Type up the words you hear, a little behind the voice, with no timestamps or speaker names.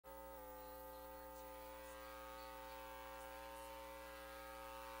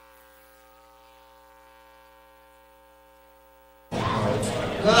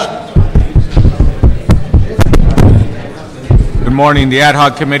Good morning. The Ad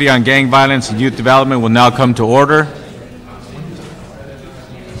Hoc Committee on Gang Violence and Youth Development will now come to order.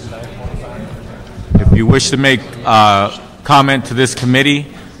 If you wish to make comment to this committee,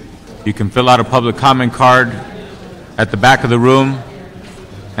 you can fill out a public comment card at the back of the room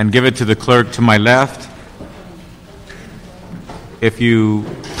and give it to the clerk to my left. If you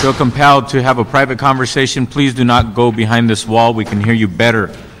feel compelled to have a private conversation, please do not go behind this wall. We can hear you better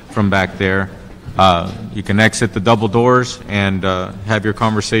from back there. You can exit the double doors and have your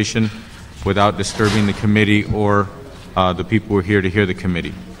conversation without disturbing the committee or the people who are here to hear the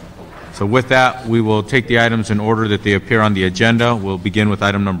committee. So with that, we will take the items in order that they appear on the agenda. We'll begin with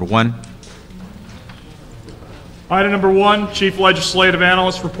item number 1. Item number 1, Chief Legislative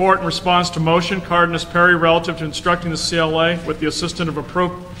Analyst report in response to motion Cardenas Perry relative to instructing the CLA with the assistant of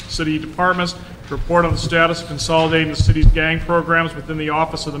appropriate city departments to report on the status of consolidating the city's gang programs within the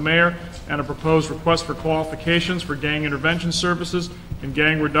office of the mayor and a proposed request for qualifications for gang intervention services in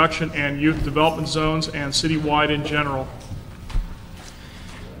gang reduction and youth development zones and citywide in general.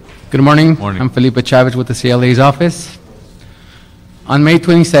 Good morning. Morning. I'm Felipe Chavez with the CLA's office. On May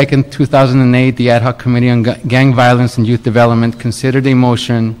 22, 2008, the Ad Hoc Committee on Gang Violence and Youth Development considered a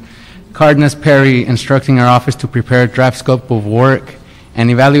motion, Cardenas Perry instructing our office to prepare a draft scope of work and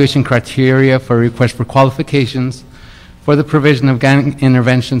evaluation criteria for a request for qualifications for the provision of gang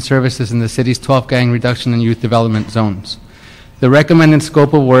intervention services in the city's 12 gang reduction and youth development zones. The recommended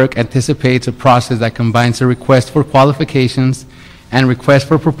scope of work anticipates a process that combines a request for qualifications and request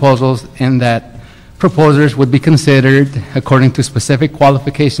for proposals, in that proposers would be considered according to specific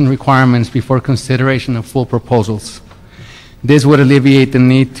qualification requirements before consideration of full proposals. This would alleviate the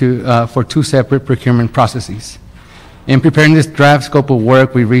need for two separate procurement processes. In preparing this draft scope of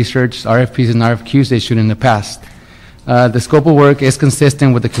work, we researched RFPs and RFQs issued in the past. The scope of work is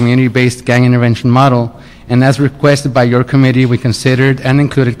consistent with the community-based gang intervention model, and as requested by your committee, we considered and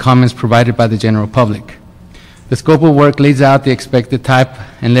included comments provided by the general public. The scope of work lays out the expected type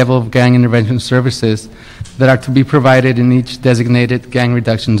and level of gang intervention services that are to be provided in each designated gang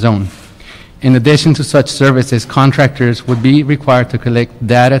reduction zone. In addition to such services, contractors would be required to collect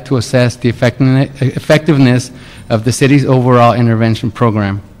data to assess the effectiveness of the city's overall intervention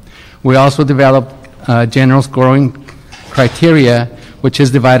program. We also developed general scoring criteria, which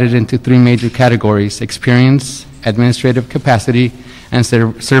is divided into 3 major categories: experience, administrative capacity, and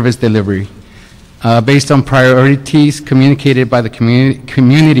service delivery. Based on priorities communicated by the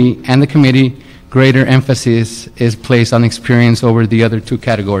community and the committee, greater emphasis is placed on experience over the other 2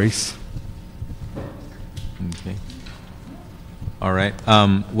 categories. Okay. All right.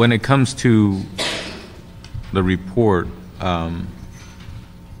 When it comes to the report,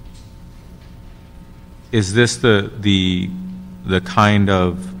 is this the kind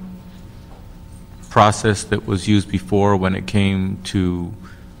of process that was used before when it came to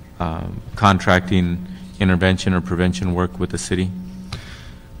contracting intervention or prevention work with the city?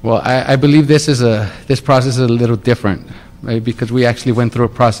 Well, I believe this process is a little different, right? Because we actually went through a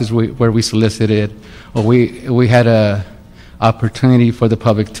process where we solicited, or we had a opportunity for the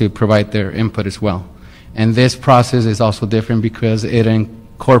public to provide their input as well. And this process is also different because it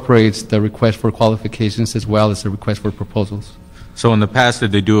incorporates the request for qualifications as well as the request for proposals. So in the past,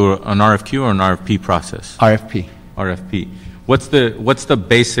 did they do an RFQ or an RFP process? RFP. RFP. What's the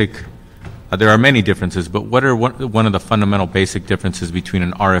basic, there are many differences, but what are one of the fundamental basic differences between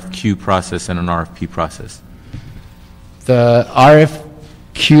an RFQ process and an RFP process? The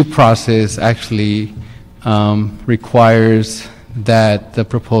RFQ process actually requires that the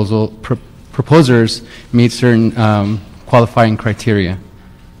proposers meet certain qualifying criteria.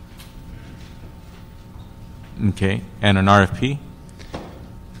 Okay, and an RFP?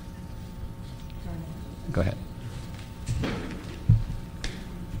 Go ahead.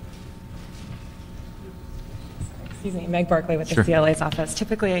 Excuse me, Meg Barkley with the Sure. CLA's office.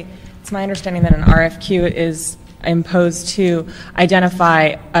 Typically, it's my understanding that an RFQ is imposed to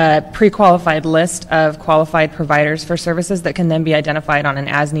identify a pre-qualified list of qualified providers for services that can then be identified on an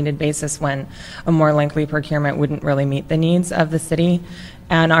as-needed basis when a more lengthy procurement wouldn't really meet the needs of the city.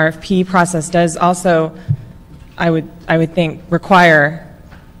 An RFP process does also, I would think, require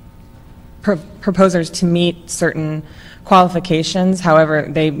proposers to meet certain qualifications. However,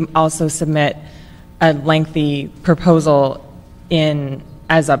 they also submit a lengthy proposal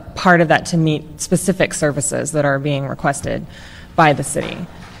as a part of that to meet specific services that are being requested by the city.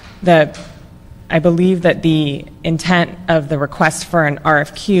 I believe that the intent of the request for an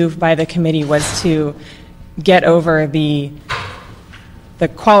RFQ by the committee was to get over the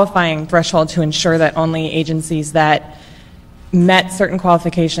qualifying threshold to ensure that only agencies that met certain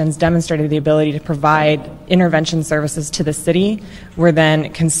qualifications, demonstrated the ability to provide intervention services to the city, were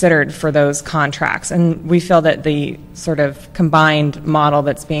then considered for those contracts. And we feel that the sort of combined model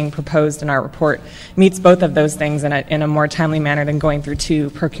that's being proposed in our report meets both of those things in a more timely manner than going through two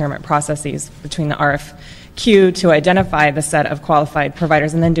procurement processes between the RFQ to identify the set of qualified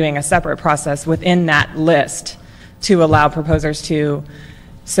providers and then doing a separate process within that list to allow proposers to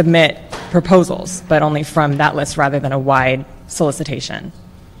submit proposals, but only from that list rather than a wide solicitation.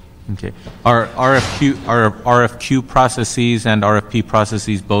 Okay. Are RFQ processes and RFP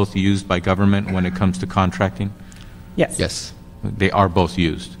processes both used by government when it comes to contracting? Yes. Yes. They are both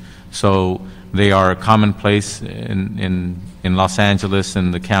used. So they are commonplace in Los Angeles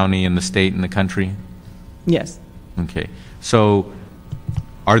and the county and the state and the country? Yes. Okay. So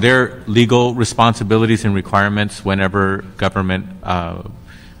are there legal responsibilities and requirements whenever government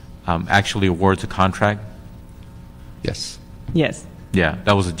actually awards a contract? Yes. Yes. Yeah,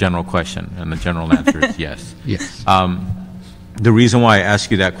 that was a general question, and the general answer is yes. Yes. The reason why I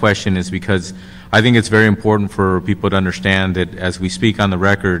ask you that question is because I think it's very important for people to understand that as we speak on the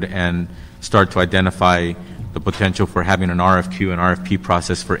record and start to identify the potential for having an RFQ and RFP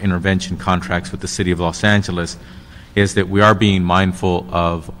process for intervention contracts with the City of Los Angeles, is that we are being mindful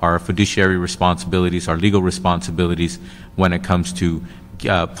of our fiduciary responsibilities, our legal responsibilities when it comes to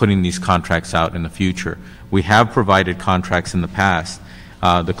putting these contracts out in the future. We have provided contracts in the past.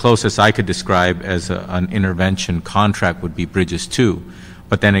 The closest I could describe as an intervention contract would be Bridges 2.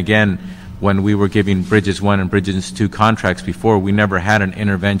 But then again, when we were giving Bridges 1 and Bridges 2 contracts before, we never had an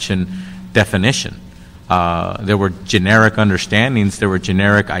intervention definition. There were generic understandings, there were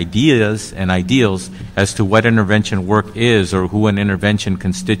generic ideas and ideals as to what intervention work is, or who an intervention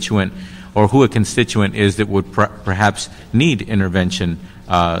constituent, or who a constituent is that would perhaps need intervention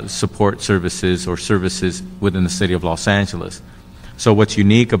support services or services within the City of Los Angeles. So what's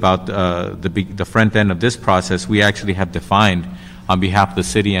unique about the front end of this process, we actually have defined on behalf of the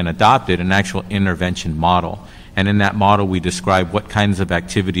city and adopted an actual intervention model. And in that model, we describe what kinds of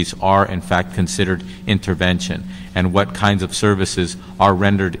activities are, in fact, considered intervention, and what kinds of services are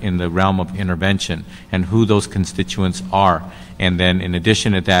rendered in the realm of intervention, and who those constituents are. And then, in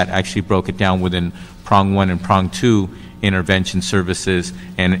addition to that, actually broke it down within prong 1 and prong 2 intervention services,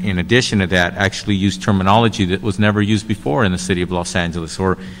 and in addition to that, actually used terminology that was never used before in the City of Los Angeles,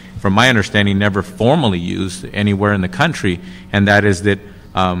 or, from my understanding, never formally used anywhere in the country, and that is that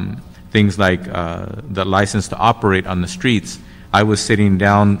things like the license to operate on the streets. I was sitting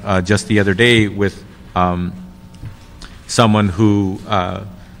down just the other day with someone who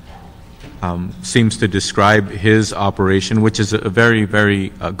seems to describe his operation, which is a very, very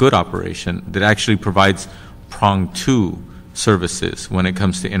good operation that actually provides prong 2 services when it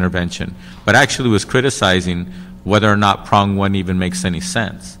comes to intervention, but actually was criticizing whether or not prong 1 even makes any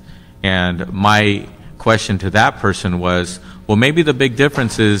sense. And my question to that person was, well, maybe the big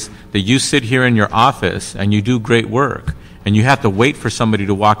difference is that you sit here in your office and you do great work, and you have to wait for somebody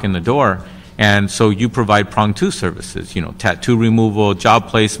to walk in the door, and so you provide prong 2 services, you know, tattoo removal, job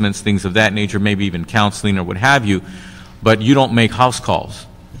placements, things of that nature, maybe even counseling or what have you, but you don't make house calls.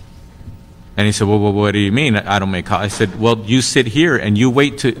 And he said, well, what do you mean I don't make calls? I said, well, you sit here and you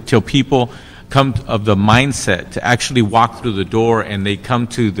wait till people come of the mindset to actually walk through the door, and they come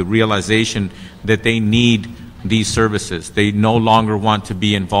to the realization that they need these services. They no longer want to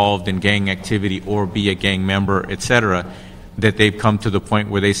be involved in gang activity or be a gang member, etc., that they've come to the point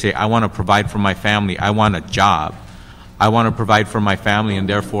where they say, I want to provide for my family, I want a job. I want to provide for my family, and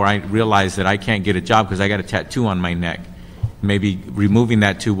therefore I realize that I can't get a job because I got a tattoo on my neck. Maybe removing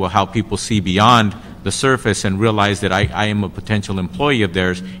that too will help people see beyond the surface and realize that I am a potential employee of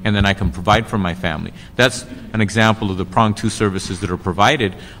theirs, and then I can provide for my family. That's an example of the prong 2 services that are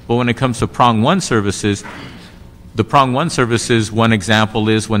provided. But when it comes to prong 1 services, the prong 1 services, one example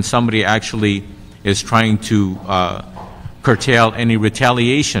is when somebody actually is trying to curtail any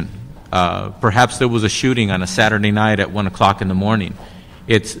retaliation. Perhaps there was a shooting on a Saturday night at 1 o'clock in the morning.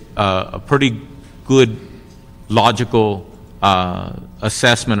 It's a pretty good logical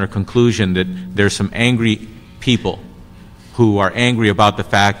assessment or conclusion that there's some angry people who are angry about the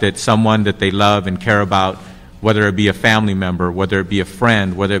fact that someone that they love and care about, whether it be a family member, whether it be a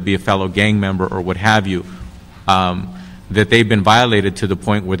friend, whether it be a fellow gang member or what have you, that they've been violated to the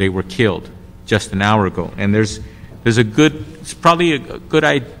point where they were killed just an hour ago. And there's a good, it's probably a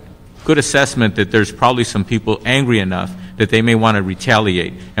good assessment that there's probably some people angry enough that they may want to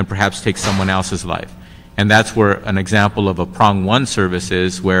retaliate and perhaps take someone else's life. And that's where an example of a prong 1 service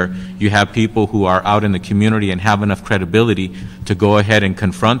is, where you have people who are out in the community and have enough credibility to go ahead and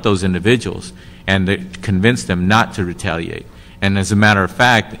confront those individuals and to convince them not to retaliate. And as a matter of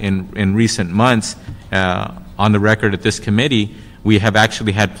fact, in recent months, on the record at this committee, we have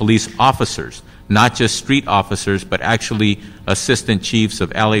actually had police officers, not just street officers, but actually assistant chiefs of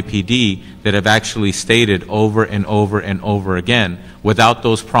LAPD that have actually stated over and over and over again, without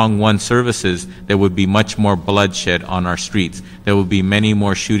those prong one services, there would be much more bloodshed on our streets. There would be many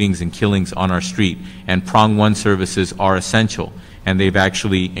more shootings and killings on our street. And prong one services are essential. And they've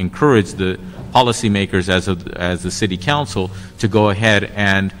actually encouraged the policymakers as the city council to go ahead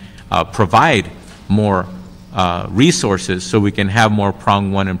and provide more resources so we can have more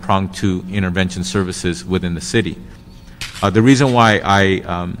prong one and prong two intervention services within the city. The reason why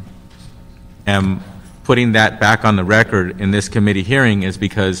I am putting that back on the record in this committee hearing is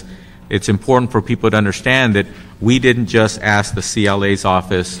because it's important for people to understand that we didn't just ask the CLA's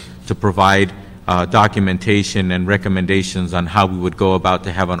office to provide documentation and recommendations on how we would go about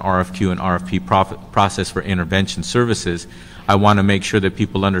to have an RFQ and RFP process for intervention services. I want to make sure that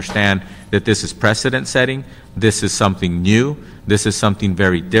people understand that this is precedent setting, this is something new, this is something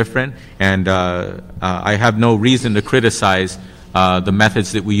very different, and I have no reason to criticize the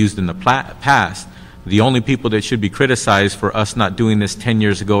methods that we used in the past. The only people that should be criticized for us not doing this 10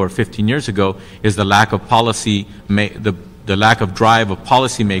 years ago or 15 years ago is the lack of policy, the lack of drive of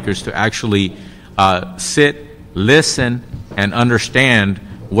policymakers to actually sit, listen, and understand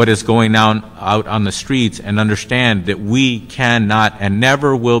what is going on out on the streets, and understand that we cannot and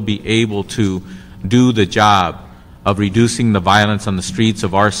never will be able to do the job of reducing the violence on the streets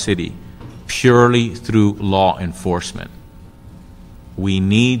of our city purely through law enforcement. We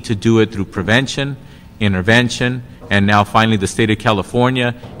need to do it through prevention, intervention, and now finally the state of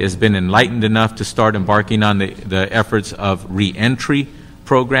California has been enlightened enough to start embarking on the efforts of re-entry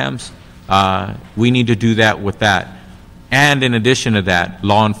programs. We need to do that with that. And in addition to that,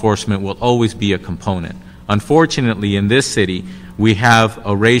 law enforcement will always be a component. Unfortunately, in this city, we have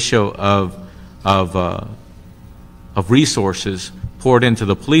a ratio of resources poured into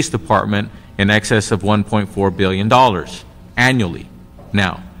the police department in excess of $1.4 billion annually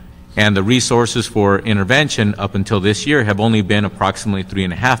now. And the resources for intervention up until this year have only been approximately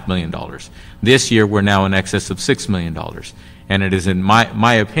 $3.5 million. This year, we're now in excess of $6 million. And it is in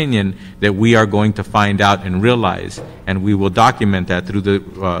my opinion that we are going to find out and realize, and we will document that through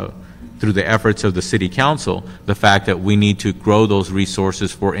the efforts of the City Council, the fact that we need to grow those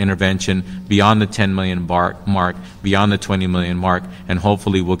resources for intervention beyond the 10 million mark, beyond the 20 million mark, and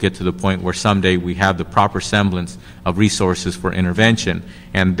hopefully we'll get to the point where someday we have the proper semblance of resources for intervention.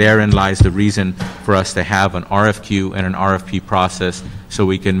 And therein lies the reason for us to have an RFQ and an RFP process so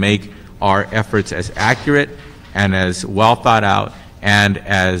we can make our efforts as accurate and as well thought out and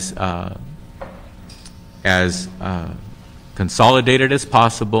as consolidated as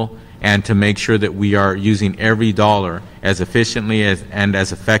possible, and to make sure that we are using every dollar as efficiently and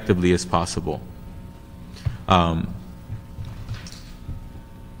as effectively as possible.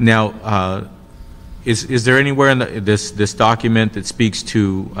 Now, is there anywhere in this document that speaks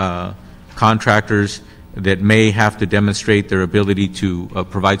to contractors that may have to demonstrate their ability to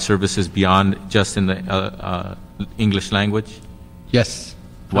provide services beyond just in the English language? Yes.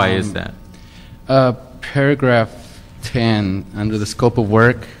 Why is that? Paragraph 10, under the scope of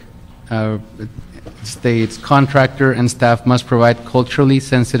work, it states, contractor and staff must provide culturally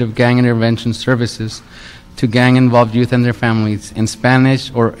sensitive gang intervention services to gang-involved youth and their families in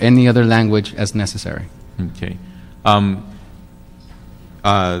Spanish or any other language as necessary. Okay.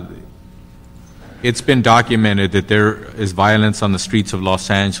 It's been documented that there is violence on the streets of Los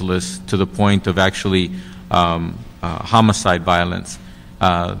Angeles to the point of actually homicide violence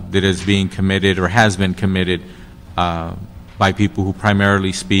that is being committed or has been committed by people who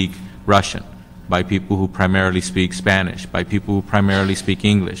primarily speak Russian, by people who primarily speak Spanish, by people who primarily speak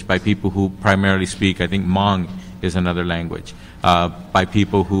English, by people who primarily speak, I think Hmong is another language, by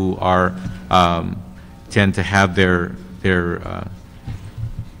people who are tend to have their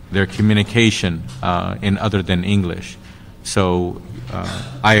communication in other than English. So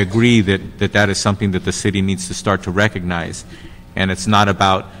I agree that is something that the city needs to start to recognize. And it's not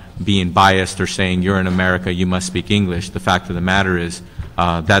about being biased or saying you're in America, you must speak English. The fact of the matter is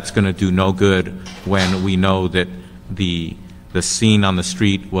that's going to do no good when we know that the scene on the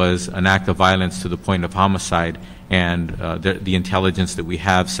street was an act of violence to the point of homicide, and the intelligence that we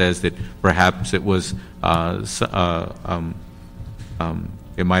have says that perhaps it was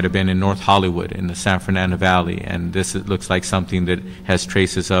it might have been in North Hollywood, in the San Fernando Valley, and this looks like something that has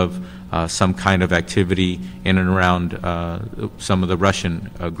traces of some kind of activity in and around some of the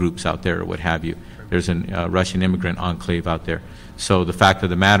Russian groups out there or what have you. There's a Russian immigrant enclave out there. So the fact of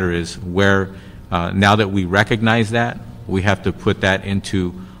the matter is, now that we recognize that, we have to put that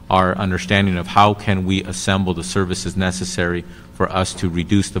into our understanding of how can we assemble the services necessary for us to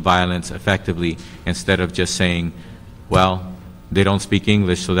reduce the violence effectively, instead of just saying, well, they don't speak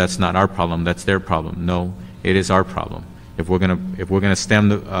English, so that's not our problem, that's their problem. No, it is our problem. If we're gonna stem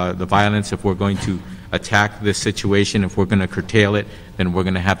the violence, if we're going to attack this situation, if we're going to curtail it, then we're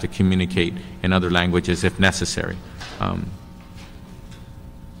going to have to communicate in other languages if necessary.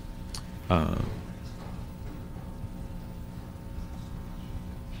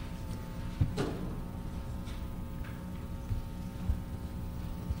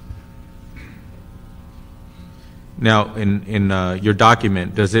 Now, in your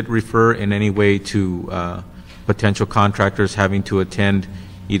document, does it refer in any way to potential contractors having to attend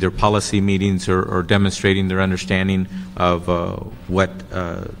either policy meetings or demonstrating their understanding of what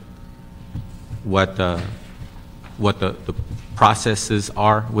the processes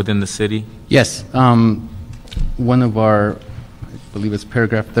are within the city? Yes. One of our, I believe it's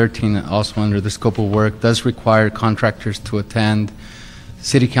paragraph 13, also under the scope of work, does require contractors to attend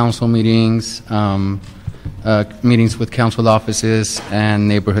city council meetings, meetings with council offices, and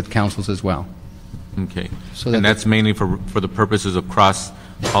neighborhood councils as well. Okay. So and that's mainly for the purposes of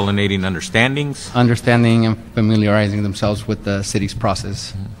cross-pollinating understandings? Understanding and familiarizing themselves with the city's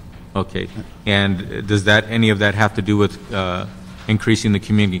process. Okay. And does any of that have to do with increasing the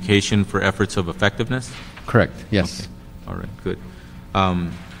communication for efforts of effectiveness? Correct, yes. Okay. All right, good.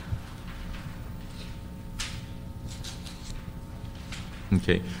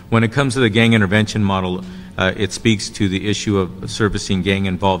 Okay. When it comes to the gang intervention model, it speaks to the issue of servicing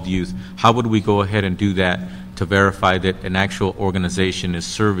gang-involved youth. How would we go ahead and do that to verify that an actual organization is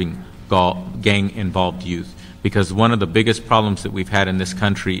serving gang-involved youth? Because one of the biggest problems that we've had in this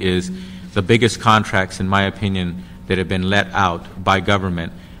country is the biggest contracts, in my opinion, that have been let out by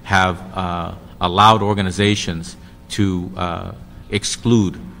government have allowed organizations to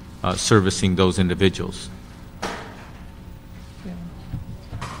exclude servicing those individuals.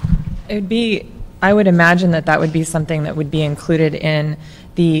 It would be, I would imagine that would be something that would be included in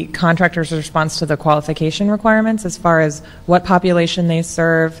the contractor's response to the qualification requirements, as far as what population they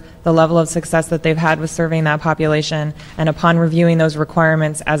serve, the level of success that they've had with serving that population, and upon reviewing those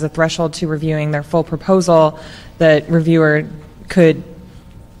requirements as a threshold to reviewing their full proposal, the reviewer could,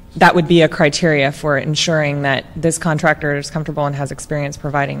 that would be a criteria for ensuring that this contractor is comfortable and has experience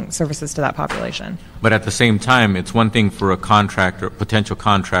providing services to that population. But at the same time, it's one thing for a contractor, potential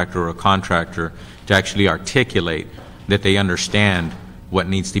contractor or a contractor to actually articulate that they understand what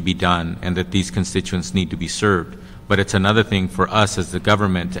needs to be done and that these constituents need to be served. But it's another thing for us as the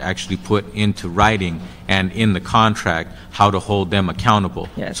government to actually put into writing and in the contract how to hold them accountable,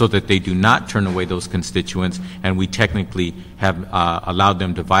 yes, so that they do not turn away those constituents and we technically have allowed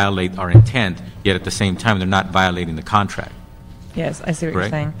them to violate our intent, yet at the same time they're not violating the contract. Yes, I see what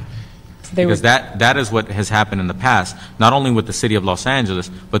Correct? you're saying. So Because that is what has happened in the past, not only with the city of Los Angeles,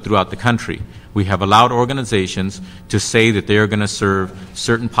 but throughout the country. We have allowed organizations to say that they are going to serve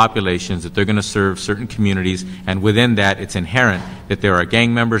certain populations, that they're going to serve certain communities, and within that it's inherent that there are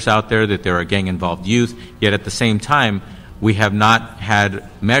gang members out there, that there are gang-involved youth, yet at the same time we have not had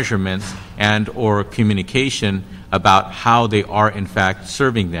measurements and or communication about how they are in fact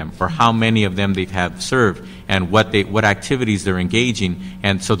serving them, or how many of them they have served, and what activities they're engaging,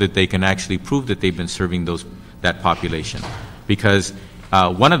 and so that they can actually prove that they've been serving that population. Because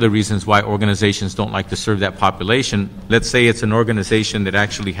one of the reasons why organizations don't like to serve that population, let's say it's an organization that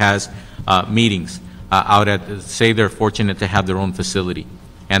actually has meetings out at, say they're fortunate to have their own facility,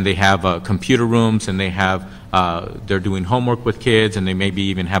 and they have computer rooms, and they have they're doing homework with kids, and they maybe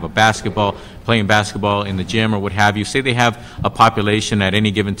even have playing basketball in the gym or what have you. Say they have a population at any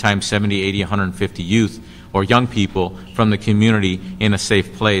given time, 70, 80, 150 youth or young people from the community in a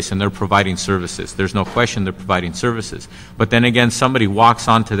safe place, and they're providing services. There's no question they're providing services. But then again, somebody walks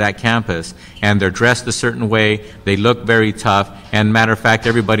onto that campus and they're dressed a certain way, they look very tough, and matter of fact,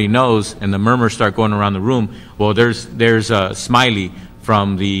 everybody knows, and the murmurs start going around the room, well, there's Smiley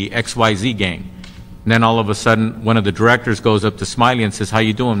from the XYZ gang. And then all of a sudden, one of the directors goes up to Smiley and says, "How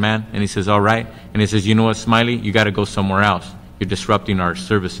you doing, man?" And he says, "All right." And he says, "You know what, Smiley? You got to go somewhere else. You're disrupting our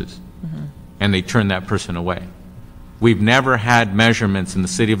services." And they turn that person away. We've never had measurements in the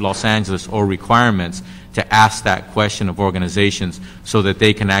city of Los Angeles or requirements to ask that question of organizations so that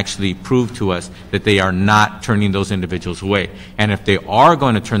they can actually prove to us that they are not turning those individuals away. And if they are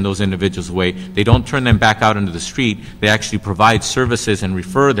going to turn those individuals away, they don't turn them back out into the street. They actually provide services and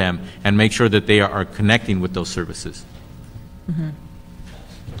refer them and make sure that they are connecting with those services.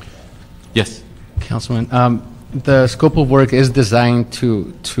 Yes? Councilman, the scope of work is designed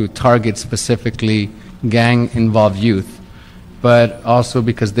to target specifically gang-involved youth. but also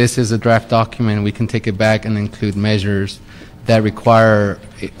because this is a draft document, we can take it back and include measures that require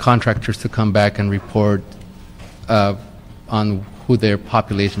contractors to come back and report on who their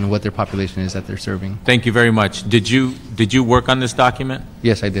population, what their population is that they're serving. Thank you very much. Did you work on this document?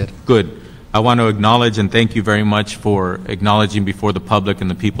 Yes, I did. Good. I want to acknowledge and thank you very much for acknowledging before the public and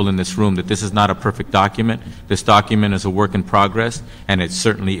the people in this room that this is not a perfect document. This document is a work in progress, and it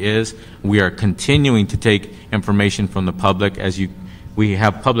certainly is. We are continuing to take information from the public. We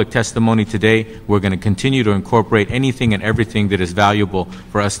have public testimony today. We're going to continue to incorporate anything and everything that is valuable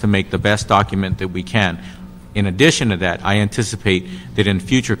for us to make the best document that we can. In addition to that, I anticipate that in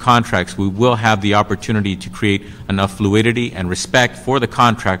future contracts, we will have the opportunity to create enough fluidity and respect for the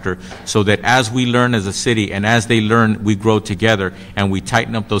contractor so that as we learn as a city and as they learn, we grow together and we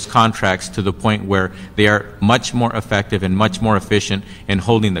tighten up those contracts to the point where they are much more effective and much more efficient in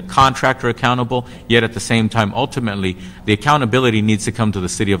holding the contractor accountable, yet at the same time, ultimately, the accountability needs to come to the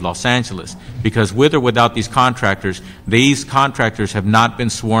City of Los Angeles, because with or without these contractors have not been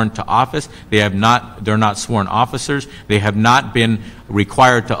sworn to office. They're not sworn officers. They have not been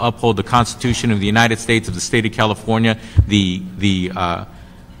required to uphold the Constitution of the United States, of the State of California, the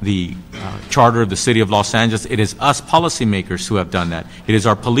charter of the City of Los Angeles. It is us policymakers who have done that. It is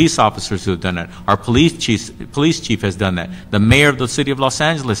our police officers who have done that. Our police chief has done that. The mayor of the City of Los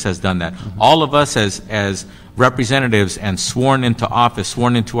Angeles has done that. All of us as representatives and sworn into office,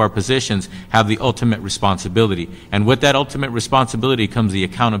 sworn into our positions, have the ultimate responsibility. And with that ultimate responsibility comes the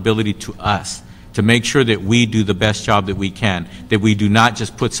accountability to us, to make sure that we do the best job that we can, that we do not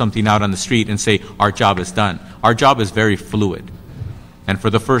just put something out on the street and say, our job is done. Our job is very fluid. And for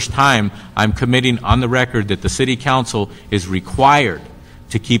the first time, I'm committing on the record that the City Council is required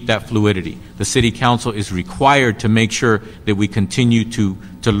to keep that fluidity. The City Council is required to make sure that we continue to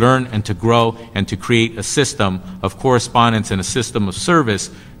learn and to grow and to create a system of correspondence and a system of service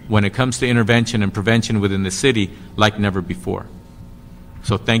when it comes to intervention and prevention within the city like never before.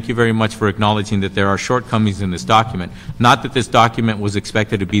 So thank you very much for acknowledging that there are shortcomings in this document. Not that this document was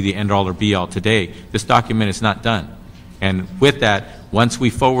expected to be the end-all or be-all today. This document is not done. And with that, once we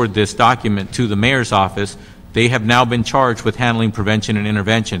forward this document to the mayor's office, they have now been charged with handling prevention and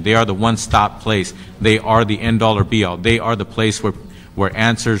intervention. They are the one-stop place. They are the end-all or be-all. They are the place where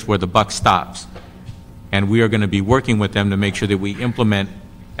the buck stops. And we are going to be working with them to make sure that we implement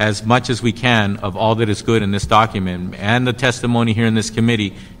as much as we can of all that is good in this document and the testimony here in this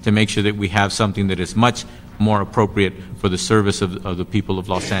committee to make sure that we have something that is much more appropriate for the service of the people of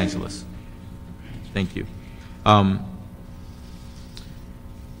Los Angeles. Thank you.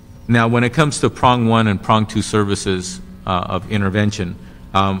 Now, when it comes to prong one and prong two services of intervention,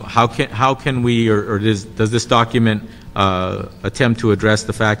 how can we, or does this document attempt to address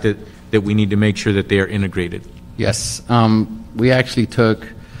the fact that we need to make sure that they are integrated? Yes. We actually took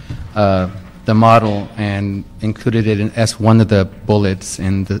the model and included it as one of the bullets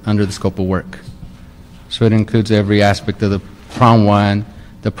under the scope of work. So it includes every aspect of the prong one,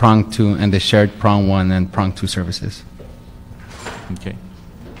 the prong two, and the shared prong one and prong two services. Okay.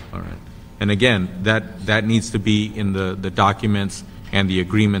 All right. And again, that needs to be in the documents and the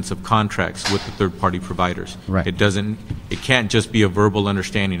agreements of contracts with the third-party providers. Right. It can't just be a verbal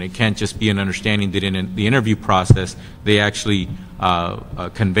understanding. It can't just be an understanding that in the interview process they actually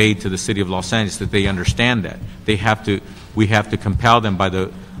conveyed to the City of Los Angeles that they understand that. We have to compel them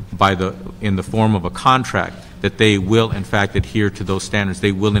in the form of a contract that they will in fact adhere to those standards.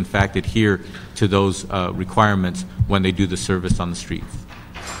 They will in fact adhere to those requirements when they do the service on the streets.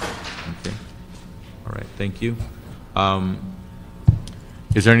 Okay. All right. Thank you.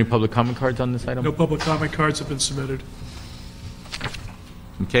 Is there any public comment cards on this item? No public comment cards have been submitted.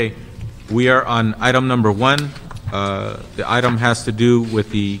 Okay. We are on item number 1. The item has to do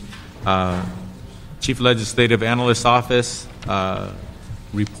with the Chief Legislative Analyst's Office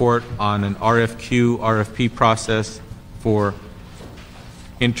report on an RFP process for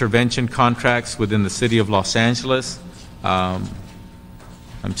intervention contracts within the City of Los Angeles.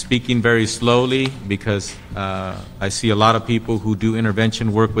 I'm speaking very slowly because I see a lot of people who do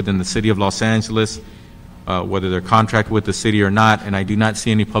intervention work within the City of Los Angeles, whether they're contracted with the city or not, and I do not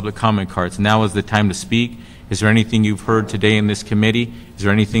see any public comment cards. Now is the time to speak. Is there anything you've heard today in this committee? Is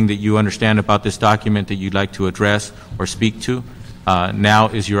there anything that you understand about this document that you'd like to address or speak to? Now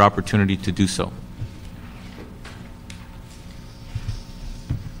is your opportunity to do so.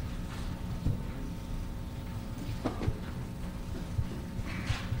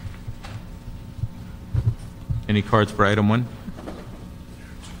 Any cards for item 1?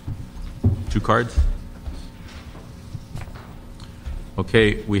 2 cards?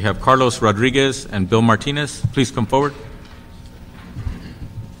 Okay, we have Carlos Rodriguez and Bill Martinez. Please come forward.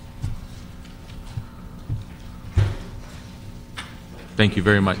 Thank you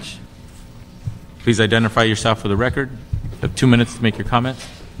very much. Please identify yourself for the record. You have 2 minutes to make your comments.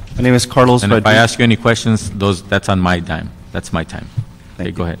 My name is Carlos And if I Rodriguez. ask you any questions, that's on my dime. That's my time.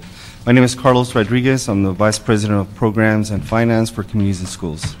 Okay, go ahead. My name is Carlos Rodriguez. I'm the Vice President of Programs and Finance for Communities and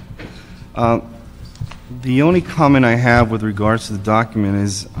Schools. The only comment I have with regards to the document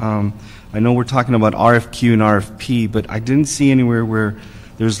is, I know we're talking about RFQ and RFP, but I didn't see anywhere where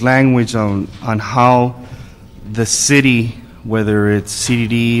there's language on how the city, whether it's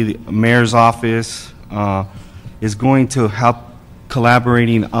CDD, the mayor's office, is going to help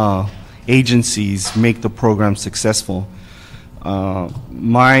collaborating agencies make the program successful.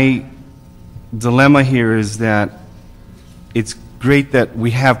 My dilemma here is that it's great that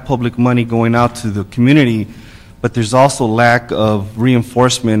we have public money going out to the community, but there's also lack of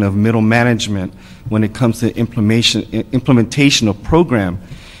reinforcement of middle management when it comes to implementation of program.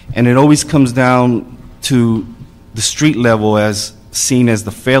 And it always comes down to the street level as seen as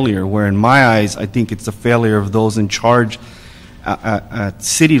the failure, where in my eyes, I think it's the failure of those in charge at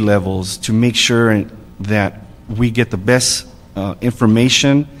city levels to make sure that we get the best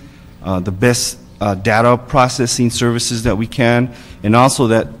information, the best data processing services that we can, and also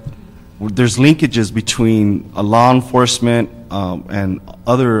that there's linkages between law enforcement and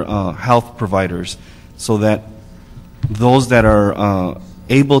other health providers, so that those that are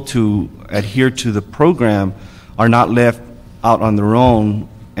able to adhere to the program are not left out on their own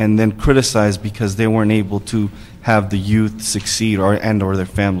and then criticized because they weren't able to have the youth succeed or their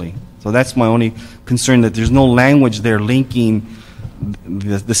family. So that's my only concern, that there's no language there linking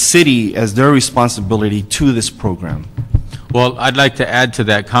the city as their responsibility to this program. Well, I'd like to add to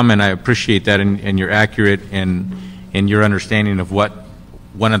that comment. I appreciate that, and you're accurate in your understanding of what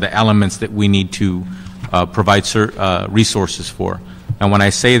one of the elements that we need to provide resources for. And when I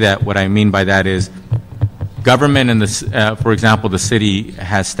say that, what I mean by that is government and for example, the city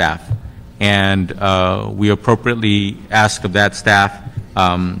has staff, and we appropriately ask of that staff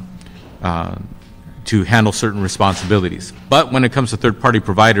to handle certain responsibilities. But when it comes to third-party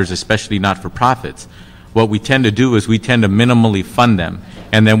providers, especially not-for-profits, what we tend to do is we tend to minimally fund them,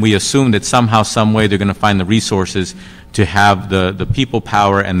 and then we assume that somehow, some way, they're going to find the resources to have the people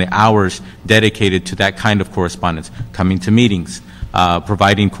power and the hours dedicated to that kind of correspondence, coming to meetings,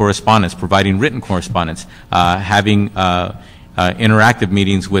 providing correspondence, providing written correspondence, having interactive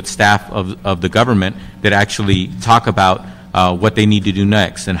meetings with staff of the government that actually talk about what they need to do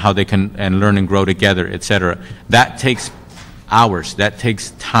next and how they can learn and grow together, et cetera. That takes hours. That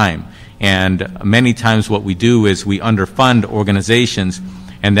takes time. And many times what we do is we underfund organizations,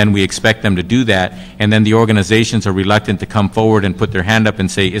 and then we expect them to do that, and then the organizations are reluctant to come forward and put their hand up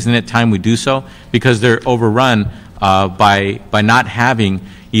and say, isn't it time we do so? Because they're overrun by not having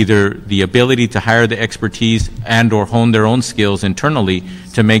either the ability to hire the expertise and or hone their own skills internally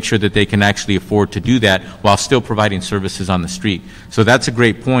to make sure that they can actually afford to do that while still providing services on the street. So that's a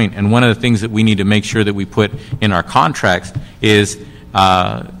great point, and one of the things that we need to make sure that we put in our contracts is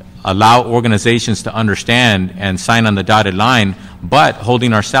allow organizations to understand and sign on the dotted line, but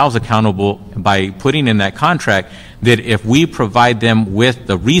holding ourselves accountable by putting in that contract that if we provide them with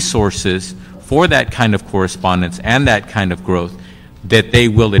the resources for that kind of correspondence and that kind of growth, that they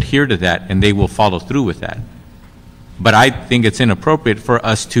will adhere to that and they will follow through with that. But I think it's inappropriate for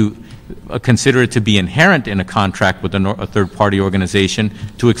us to consider it to be inherent in a contract with a third-party organization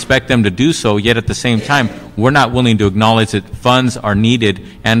to expect them to do so, yet at the same time, we're not willing to acknowledge that funds are needed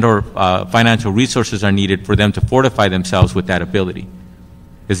and or financial resources are needed for them to fortify themselves with that ability.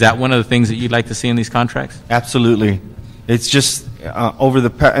 Is that one of the things that you'd like to see in these contracts? Absolutely. It's just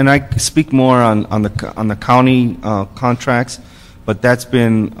and I speak more on the county contracts, but that's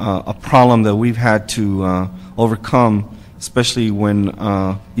been a problem that we've had to overcome, especially when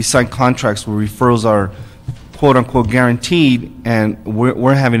you sign contracts where referrals are quote-unquote guaranteed, and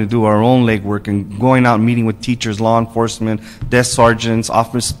we're having to do our own legwork and going out and meeting with teachers, law enforcement, desk sergeants,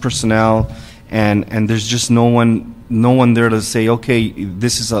 office personnel, and there's just no one there to say, okay,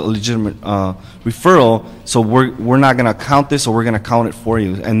 this is a legitimate referral, so we're not going to count this, or we're going to count it for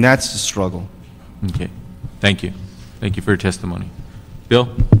you, and that's the struggle. Okay. Thank you. Thank you for your testimony. Bill?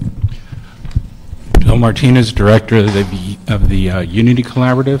 Bill Martinez, Director of the Unity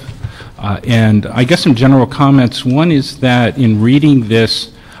Collaborative. And I guess some general comments. One is that in reading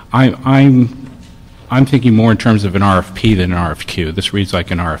this, I'm I'm thinking more in terms of an RFP than an RFQ. This reads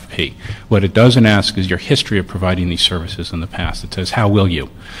like an RFP. What it doesn't ask is your history of providing these services in the past. It says, how will you?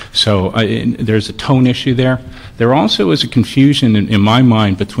 So there's a tone issue there. There also is a confusion in my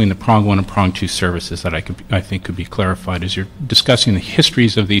mind between the prong 1 and prong 2 services that I think could be clarified. As you're discussing the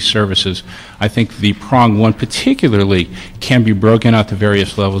histories of these services, I think the prong 1 particularly can be broken out to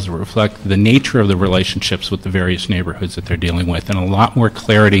various levels to reflect the nature of the relationships with the various neighborhoods that they're dealing with, and a lot more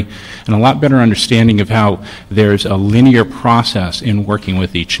clarity and a lot better understanding of how there's a linear process in working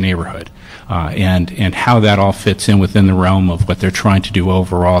with each neighborhood. And how that all fits in within the realm of what they're trying to do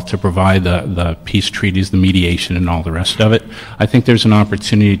overall to provide the peace treaties, the mediation, and all the rest of it. I think there's an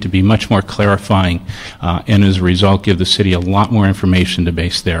opportunity to be much more clarifying and as a result give the city a lot more information to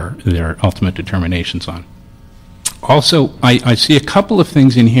base their ultimate determinations on. Also, I see a couple of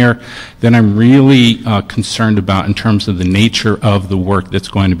things in here that I'm really concerned about in terms of the nature of the work that's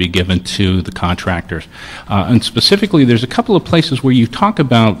going to be given to the contractors. And specifically, there's a couple of places where you talk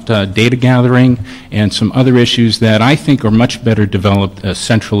about data gathering and some other issues that I think are much better developed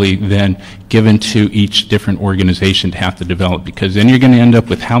centrally than given to each different organization to have to develop, because then you're going to end up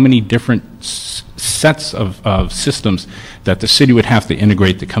with how many different sets of systems that the city would have to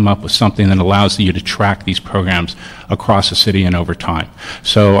integrate to come up with something that allows you to track these programs across the city and over time.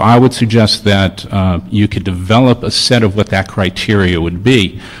 So I would suggest that you could develop a set of what that criteria would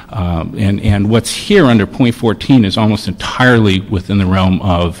be. And what's here under point 14 is almost entirely within the realm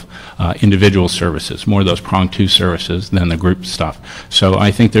of individual services, more of those prong 2 services than the group stuff. So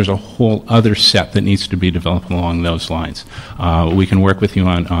I think there's a whole other set that needs to be developed along those lines. We can work with you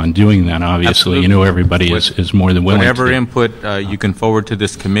on doing that, obviously. Absolutely. You know, everybody is more than willing Whatever to. input you can forward to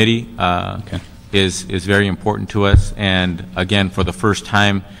this committee is very important to us. And again, for the first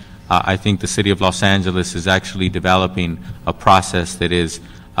time, I think the City of Los Angeles is actually developing a process that is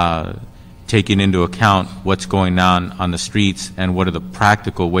taking into account what's going on the streets and what are the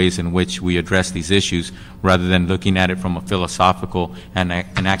practical ways in which we address these issues, rather than looking at it from a philosophical and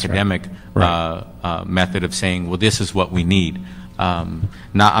an academic method of saying, well, this is what we need. I'm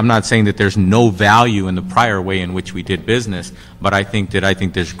not saying that there's no value in the prior way in which we did business, but I think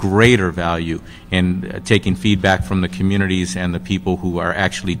there's greater value in taking feedback from the communities and the people who are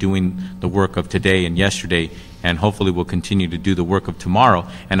actually doing the work of today and yesterday, and hopefully will continue to do the work of tomorrow,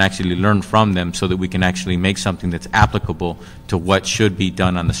 and actually learn from them so that we can actually make something that's applicable to what should be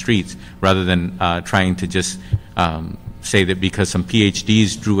done on the streets, rather than trying to just say that because some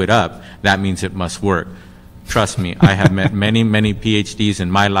PhDs drew it up, that means it must work. Trust me, I have met many PhDs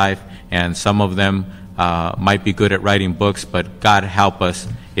in my life, and some of them might be good at writing books, but God help us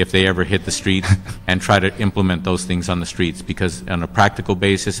if they ever hit the streets and try to implement those things on the streets, because on a practical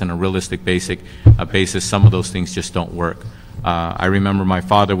basis and a realistic basis, some of those things just don't work. I remember my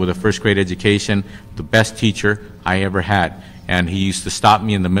father with a first grade education, the best teacher I ever had. And he used to stop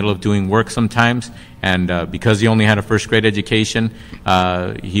me in the middle of doing work sometimes, and because he only had a first grade education,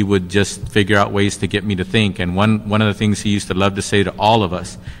 he would just figure out ways to get me to think. And one of the things he used to love to say to all of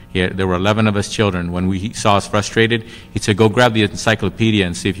us, there were 11 of us children, when he saw us frustrated, he'd say, go grab the encyclopedia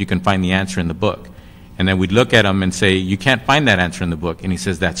and see if you can find the answer in the book. And then we'd look at him and say, you can't find that answer in the book. And he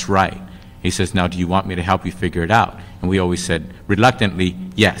says, that's right. He says, now do you want me to help you figure it out? And we always said, reluctantly,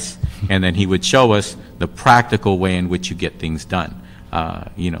 yes. And then he would show us the practical way in which you get things done.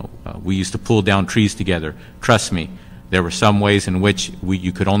 We used to pull down trees together. Trust me, there were some ways in which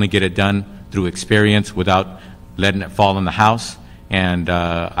you could only get it done through experience without letting it fall in the house. And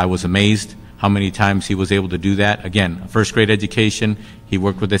I was amazed how many times he was able to do that. Again, a first grade education, he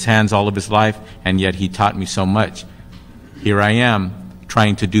worked with his hands all of his life, and yet he taught me so much. Here I am,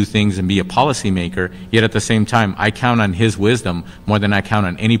 trying to do things and be a policymaker, yet at the same time, I count on his wisdom more than I count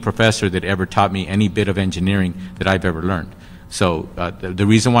on any professor that ever taught me any bit of engineering that I've ever learned. So the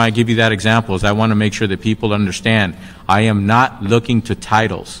reason why I give you that example is I want to make sure that people understand I am not looking to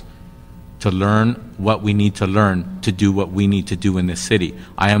titles to learn what we need to learn to do what we need to do in this city.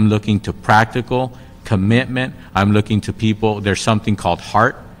 I am looking to practical commitment. I'm looking to people. There's something called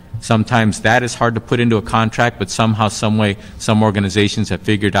heart. Sometimes that is hard to put into a contract, but somehow, some way, some organizations have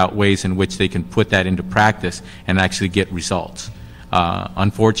figured out ways in which they can put that into practice and actually get results.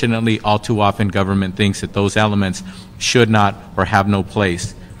 Unfortunately, all too often government thinks that those elements should not or have no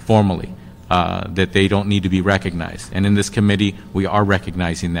place formally, that they don't need to be recognized. And in this committee, we are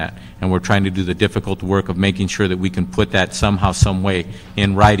recognizing that, and we're trying to do the difficult work of making sure that we can put that somehow, some way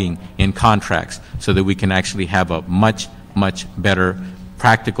in writing, in contracts, so that we can actually have a much, much better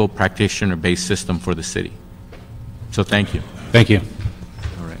practical, practitioner-based system for the city. So thank you. Thank you.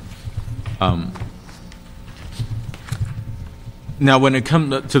 All right. Now, when it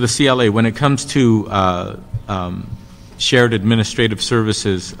comes to the CLA, when it comes to shared administrative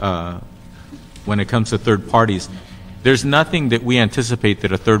services, when it comes to third parties, there's nothing that we anticipate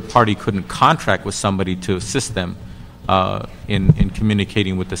that a third party couldn't contract with somebody to assist them in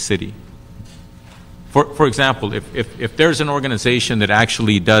communicating with the city. For example, if there's an organization that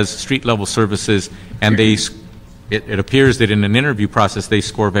actually does street-level services and it appears that in an interview process they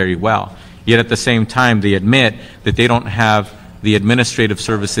score very well, yet at the same time they admit that they don't have the administrative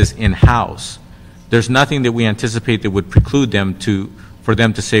services in-house, there's nothing that we anticipate that would preclude them for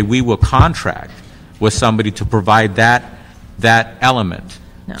them to say, we will contract with somebody to provide that element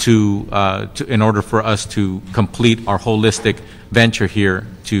in order for us to complete our holistic venture here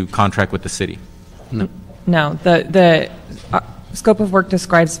to contract with the city. No, the scope of work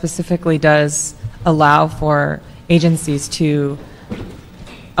described specifically does allow for agencies to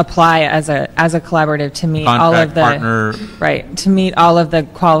apply as a collaborative to meet all of the partner. Right, to meet all of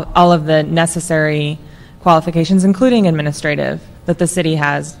the necessary qualifications, including administrative, that the city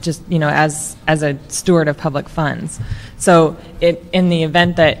has just, as a steward of public funds. So in the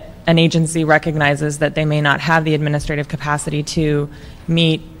event that an agency recognizes that they may not have the administrative capacity to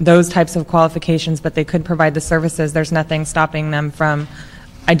meet those types of qualifications, but they could provide the services, there's nothing stopping them from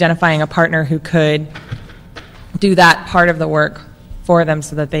identifying a partner who could do that part of the work for them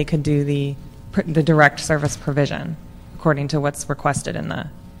so that they could do the direct service provision according to what's requested in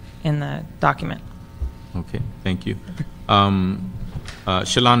the document. Okay, thank you.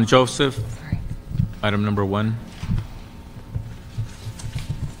 Shalon Joseph, item number 1.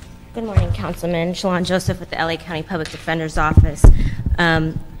 Good morning, Councilman. Shalon Joseph with the LA County Public Defender's Office.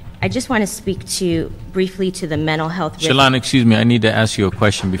 I just want to speak briefly to the mental health risk. Shalon, excuse me, I need to ask you a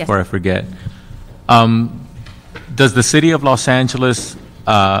question before I forget. Does the city of Los Angeles,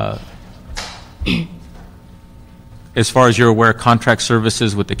 as far as you're aware, contract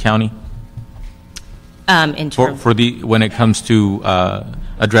services with the county? When it comes to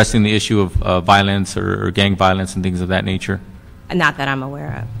addressing the issue of violence or gang violence and things of that nature? Not that I'm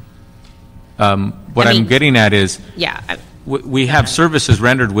aware of. What I'm getting at is, yeah, we have services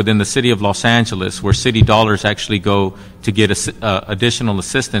rendered within the city of Los Angeles where city dollars actually go to get additional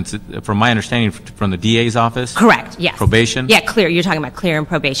assistance, from my understanding, from the DA's office? Correct, yes. Probation? Yeah, clear. You're talking about clear and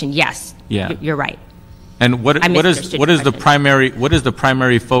probation, yes. Yeah. You're right. And what is the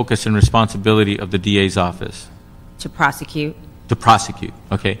primary focus and responsibility of the DA's office? To prosecute. To prosecute,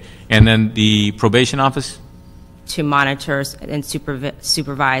 okay. And then the probation office? To monitor and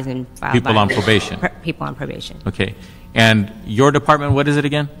supervise and file people on probation. People on probation. Okay. And your department, what is it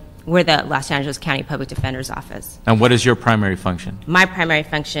again? We're the Los Angeles County Public Defender's Office. And what is your primary function? My primary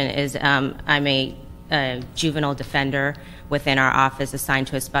function is I'm a juvenile defender within our office assigned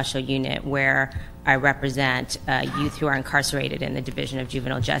to a special unit where I represent youth who are incarcerated in the Division of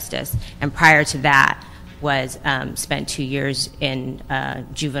Juvenile Justice. And prior to that was spent 2 years in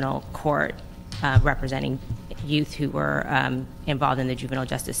juvenile court representing youth who were involved in the juvenile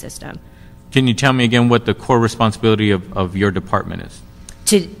justice system. Can you tell me again what the core responsibility of your department is?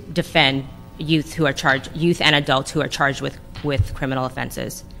 To defend youth and adults who are charged with criminal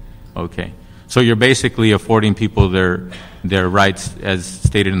offenses. Okay. So you're basically affording people their rights as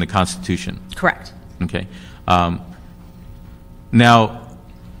stated in the Constitution? Correct. Okay. Now,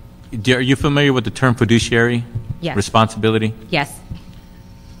 are you familiar with the term fiduciary responsibility? Yes.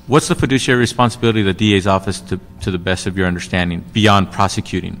 What's the fiduciary responsibility of the DA's office to the best of your understanding beyond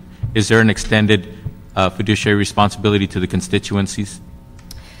prosecuting? Is there an extended fiduciary responsibility to the constituencies?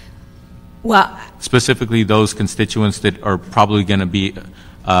 Well, specifically those constituents that are probably going to be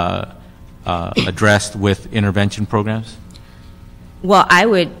addressed with intervention programs? Well,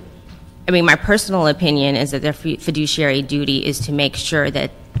 my personal opinion is that their fiduciary duty is to make sure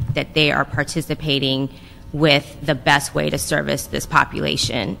that they are participating with the best way to service this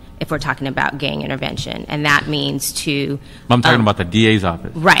population if we're talking about gang intervention. And that means to... I'm talking about the DA's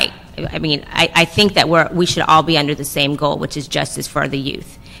office. Right. I think that we should all be under the same goal, which is justice for the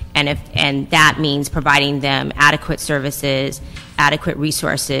youth. And that means providing them adequate services, adequate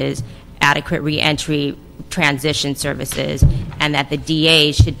resources, adequate reentry transition services, and that the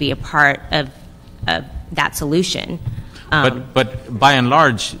DA should be a part of that solution. But by and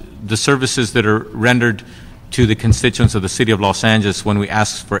large, the services that are rendered to the constituents of the city of Los Angeles when we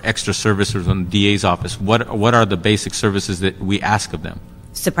ask for extra services in the DA's office, what are the basic services that we ask of them?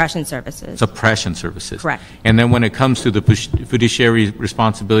 Suppression services. Suppression services. Correct. And then when it comes to the fiduciary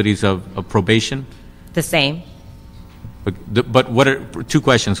responsibilities of probation? The same. But two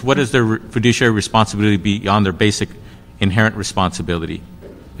questions. What is their fiduciary responsibility beyond their basic inherent responsibility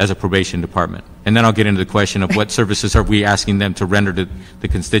as a probation department? And then I'll get into the question of what services are we asking them to render to the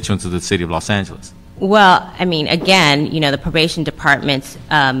constituents of the city of Los Angeles? Well, I mean, again, the probation department's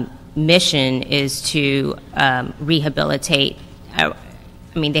mission is to rehabilitate.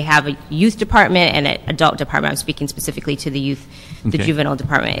 They have a youth department and an adult department. I'm speaking specifically to the youth, the Okay. juvenile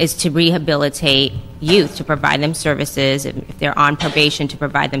department, is to rehabilitate youth, to provide them services. If they're on probation, to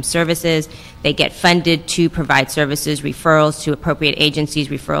provide them services. They get funded to provide services, referrals to appropriate agencies,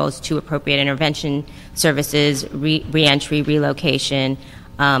 referrals to appropriate intervention services, reentry, relocation,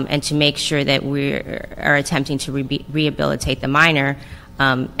 and to make sure that we are attempting to rehabilitate the minor.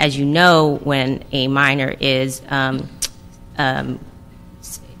 As you know, when a minor is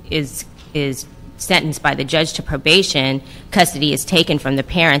sentenced by the judge to probation, custody is taken from the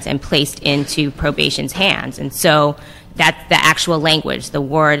parents and placed into probation's hands. And so that's the actual language. The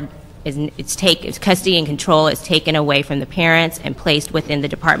word is it's custody and control is taken away from the parents and placed within the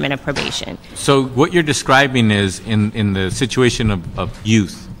Department of Probation. So what you're describing is in the situation of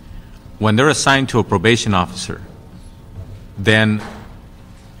youth, when they're assigned to a probation officer, then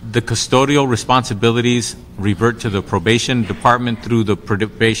the custodial responsibilities revert to the probation department through the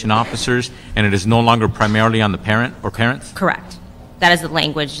probation officers, and it is no longer primarily on the parent or parents? Correct. That is the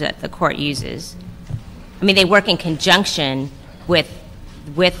language that the court uses. I mean, they work in conjunction with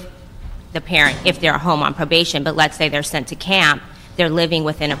the parent if they're home on probation, but let's say they're sent to camp, they're living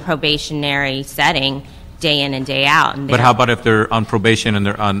within a probationary setting day in and day out. And But how about if they're on probation and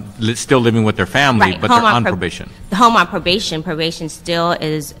they're still living with their family, Right, but they're home on on probation? The home on probation still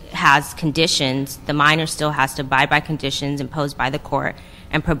has conditions. The minor still has to abide by conditions imposed by the court,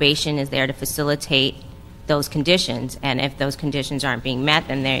 and probation is there to facilitate those conditions. And if those conditions aren't being met,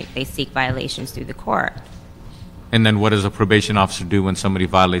 then they seek violations through the court. And then what does a probation officer do when somebody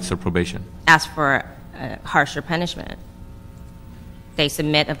violates their probation? Ask for a harsher punishment. They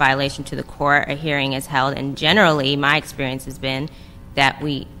submit a violation to the court, a hearing is held, and generally my experience has been that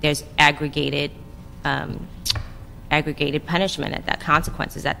there's aggregated punishment at that,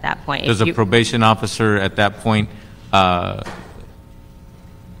 consequences at that point. Does a probation officer at that point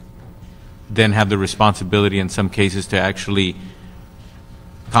then have the responsibility in some cases to actually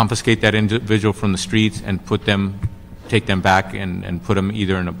confiscate that individual from the streets and take them back and put them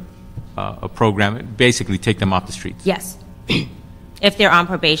either in a program, basically take them off the streets? Yes. If they're on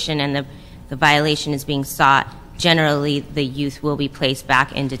probation and the violation is being sought, generally the youth will be placed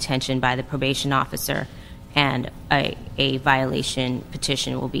back in detention by the probation officer, and a violation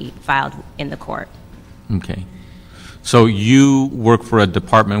petition will be filed in the court. Okay. So you work for a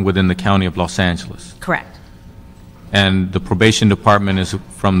department within the County of Los Angeles, Correct. and the probation department is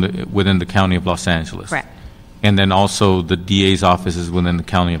within the County of Los Angeles? Correct. And then also the DA's office is within the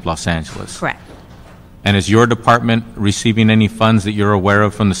County of Los Angeles? Correct. And is your department receiving any funds that you're aware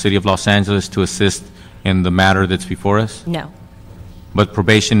of from the City of Los Angeles to assist in the matter that's before us? No. But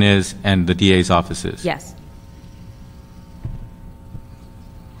probation is, and the DA's office is? Yes.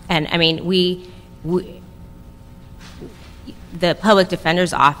 And I mean, the Public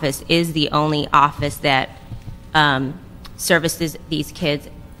Defender's Office is the only office that services these kids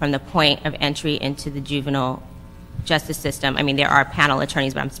from the point of entry into the juvenile justice system. I mean, there are panel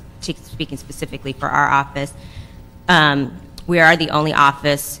attorneys, but I'm speaking specifically for our office. We are the only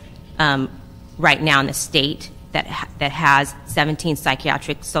office right now in the state that has 17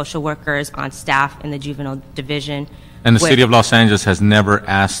 psychiatric social workers on staff in the juvenile division. And the City of Los Angeles has never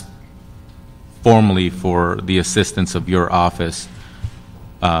asked formally for the assistance of your office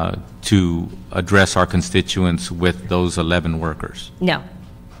to address our constituents with those 11 workers? No.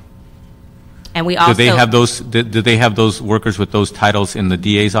 And we also... Do they have those workers with those titles in the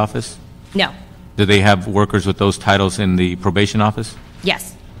DA's office? No. Do they have workers with those titles in the probation office?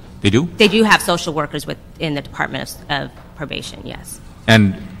 Yes. They do? They do have social workers in the Department of Probation, yes.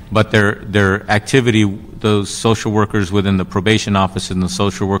 But their activity, those social workers within the probation office and the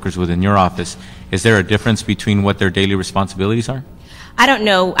social workers within your office, is there a difference between what their daily responsibilities are? I don't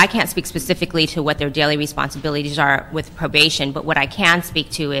know. I can't speak specifically to what their daily responsibilities are with probation, but what I can speak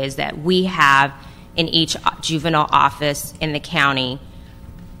to is that we have in each juvenile office in the county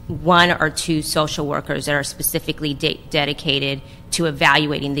 1 or 2 social workers that are specifically dedicated to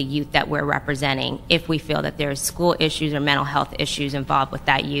evaluating the youth that we're representing if we feel that there's school issues or mental health issues involved with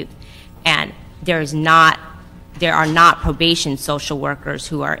that youth. And there are not probation social workers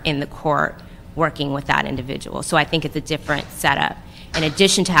who are in the court working with that individual. So I think it's a different setup. In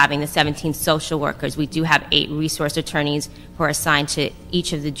addition to having the 17 social workers, we do have 8 resource attorneys who are assigned to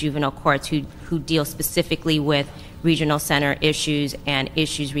each of the juvenile courts who deal specifically with regional center issues and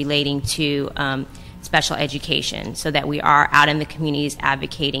issues relating to special education, so that we are out in the communities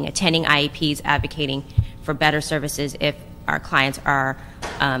advocating, attending IEPs, advocating for better services if our clients are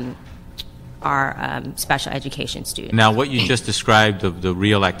special education students. Now, what you just described of the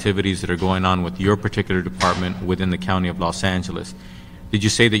real activities that are going on with your particular department within the County of Los Angeles, did you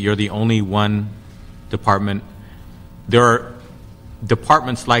say that you're the only one department? There are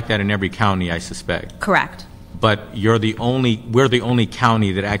departments like that in every county, I suspect. Correct. But we're the only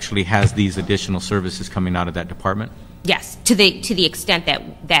county that actually has these additional services coming out of that department? Yes, to the extent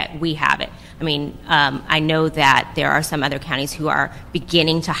that we have it. I mean, I know that there are some other counties who are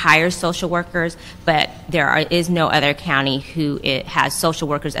beginning to hire social workers, but is no other county who has social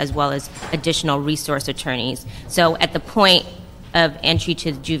workers as well as additional resource attorneys. So at the point of entry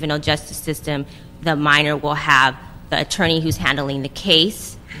to the juvenile justice system, the minor will have the attorney who's handling the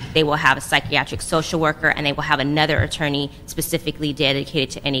case, they will have a psychiatric social worker, and they will have another attorney specifically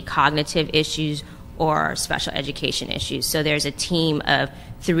dedicated to any cognitive issues or special education issues. So there's a team of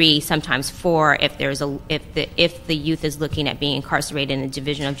 3, sometimes 4. If the youth is looking at being incarcerated in the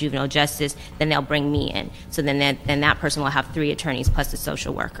Division of Juvenile Justice, then they'll bring me in. So then that person will have 3 attorneys plus a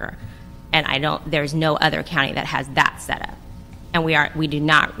social worker. And there's no other county that has that set up. And we do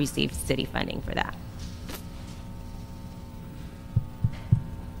not receive city funding for that.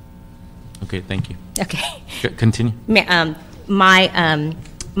 Okay, thank you. Okay. Continue.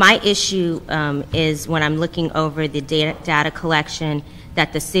 My issue is when I'm looking over the data collection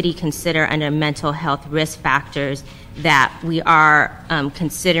that the city consider under mental health risk factors, that we are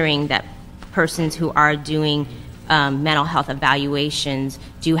considering that persons who are doing mental health evaluations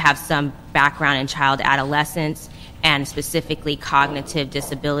do have some background in child adolescence and specifically cognitive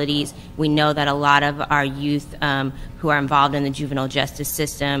disabilities. We know that a lot of our youth who are involved in the juvenile justice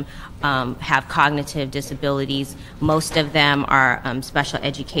system have cognitive disabilities. Most of them are special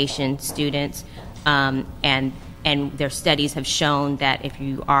education students, and their studies have shown that if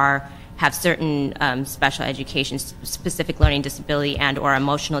you have certain special education, specific learning disability and or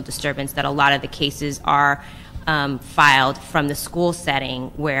emotional disturbance, that a lot of the cases are filed from the school setting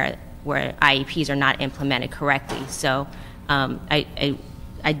where IEPs are not implemented correctly. So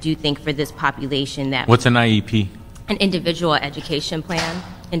I do think for this population that... What's an IEP? An individualized education plan.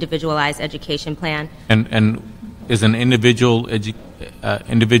 And is an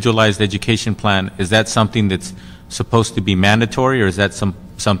individualized education plan, is that something that's supposed to be mandatory, or is that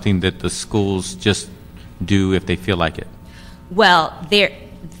something that the schools just do if they feel like it? Well, there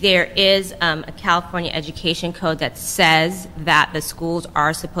is a California education code that says that the schools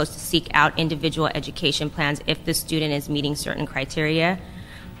are supposed to seek out individual education plans if the student is meeting certain criteria.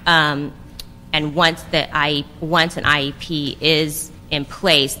 And once an IEP is in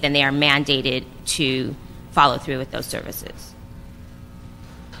place, then they are mandated to follow through with those services.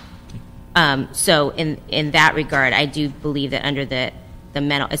 So in that regard, I do believe that under the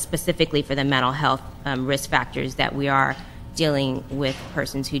mental, specifically for the mental health risk factors, that we are dealing with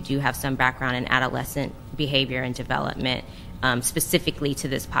persons who do have some background in adolescent behavior and development, specifically to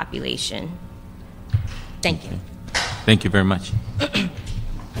this population. Thank you. Thank you very much.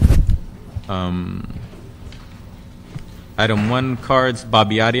 Item 1 cards,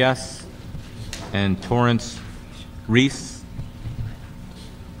 Bobby Arias and Torrance Reese.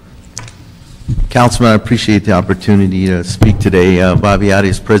 Councilman, I appreciate the opportunity to speak today. Bobby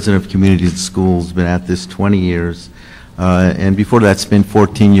Arias, President of Communities and Schools, been at this 20 years. And before that, spent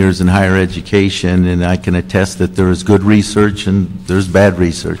 14 years in higher education, and I can attest that there is good research and there's bad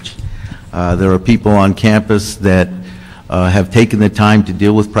research. There are people on campus that have taken the time to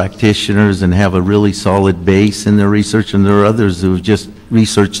deal with practitioners and have a really solid base in their research, and there are others who have just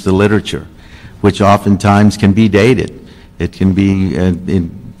researched the literature, which oftentimes can be dated. It can be,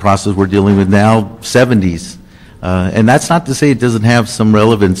 in process we're dealing with now, 70s. And that's not to say it doesn't have some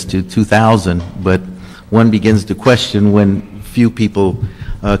relevance to 2000, but one begins to question when few people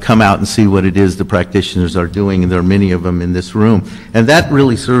come out and see what it is the practitioners are doing, and there are many of them in this room. And that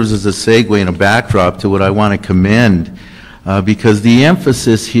really serves as a segue and a backdrop to what I want to commend, because the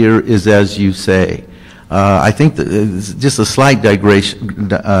emphasis here is, as you say, I think just a slight digression,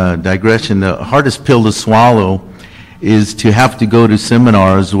 the hardest pill to swallow is to have to go to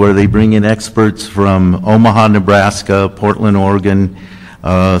seminars where they bring in experts from Omaha, Nebraska, Portland, Oregon,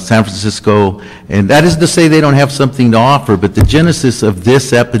 San Francisco, and that is to say they don't have something to offer, but the genesis of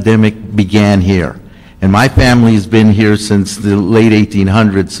this epidemic began here. And my family has been here since the late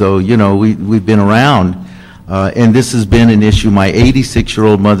 1800s, so, you know, we've been around, and this has been an issue. My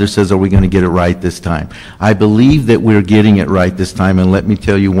 86-year-old mother says, are we going to get it right this time? I believe that we're getting it right this time, and let me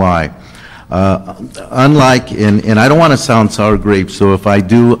tell you why. Unlike, and I don't want to sound sour grapes, so if I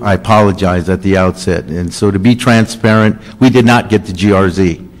do, I apologize at the outset. And so to be transparent, we did not get the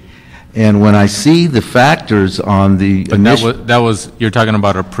GRZ. And when I see the factors on the initial... That was, you're talking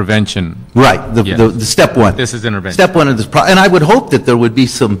about a prevention. Right, the step one. This is intervention. Step one of this, and I would hope that there would be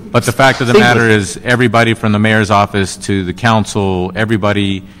some... But the fact of the matter is, everybody from the mayor's office to the council,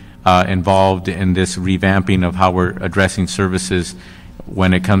 everybody involved in this revamping of how we're addressing services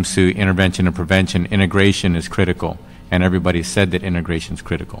when it comes to intervention and prevention, integration is critical. And everybody said that integration is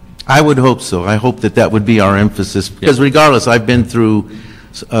critical. I would hope so. I hope that that would be our emphasis. Because regardless, I've been through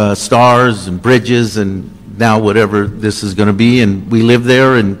stars and bridges and now whatever this is going to be, and we live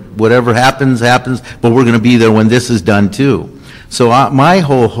there, and whatever happens, happens, but we're going to be there when this is done too. So my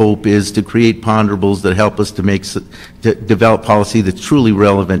whole hope is to create ponderables that help us to develop policy that's truly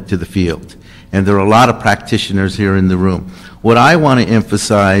relevant to the field. And there are a lot of practitioners here in the room. What I want to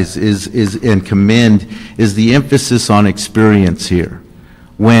emphasize and commend is the emphasis on experience here.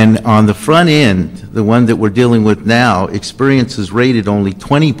 When on the front end, the one that we're dealing with now, experience is rated only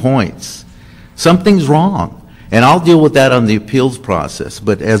 20 points, something's wrong. And I'll deal with that on the appeals process.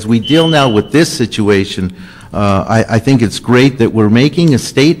 But as we deal now with this situation, I think it's great that we're making a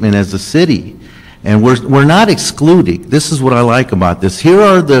statement as a city, and we're not excluding. This is what I like about this. Here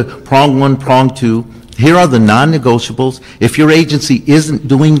are the prong one, prong two. Here are the non-negotiables. If your agency isn't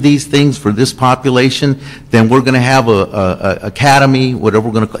doing these things for this population, then we're going to have a academy, whatever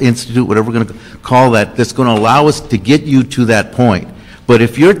we're going to institute, whatever we're going to call that, that's going to allow us to get you to that point. But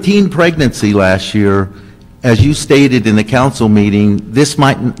if your teen pregnancy last year, as you stated in the council meeting, this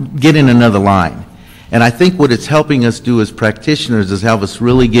might get in another line. And I think what it's helping us do as practitioners is have us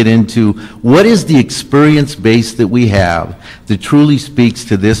really get into what is the experience base that we have that truly speaks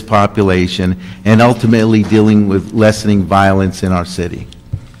to this population and ultimately dealing with lessening violence in our city.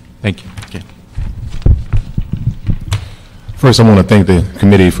 Thank you. Okay. First, I want to thank the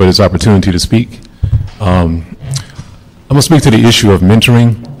committee for this opportunity to speak. I'm going to speak to the issue of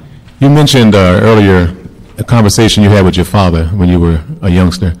mentoring. You mentioned earlier a conversation you had with your father when you were a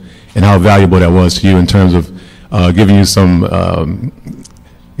youngster, and how valuable that was to you in terms of giving you some,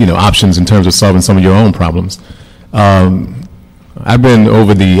 options in terms of solving some of your own problems. I've been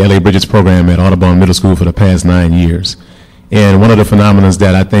over the LA Bridges program at Audubon Middle School for the past 9 years. And one of the phenomena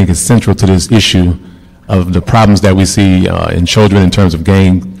that I think is central to this issue of the problems that we see in children in terms of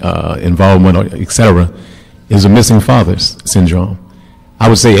gang involvement, et cetera, is a missing fathers syndrome. I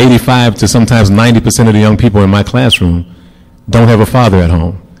would say 85 to sometimes 90% of the young people in my classroom don't have a father at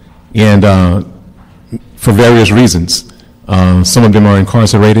home. And for various reasons. Some of them are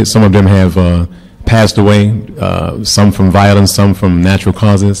incarcerated, some of them have passed away, some from violence, some from natural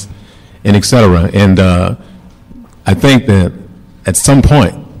causes, and et cetera. And I think that at some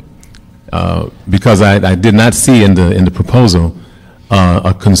point, because I did not see in the proposal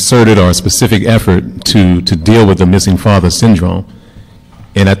a concerted or a specific effort to deal with the missing father syndrome.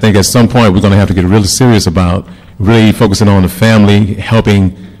 And I think at some point we're going to have to get really serious about really focusing on the family,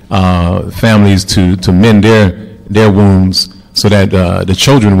 helping families to mend their wounds so that the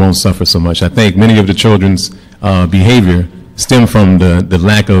children won't suffer so much. I think many of the children's behavior stem from the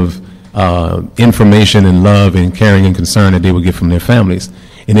lack of information and love and caring and concern that they would get from their families.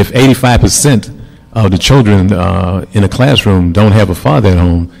 And if 85% of the children in a classroom don't have a father at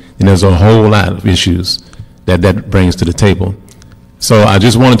home, then there's a whole lot of issues that brings to the table. So I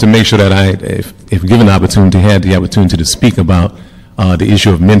just wanted to make sure that if given the opportunity, had the opportunity to speak about the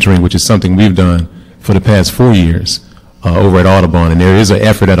issue of mentoring, which is something we've done for the past 4 years over at Audubon. And there is an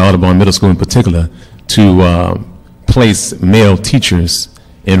effort at Audubon Middle School in particular to place male teachers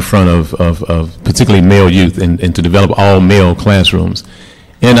in front of particularly male youth and to develop all male classrooms.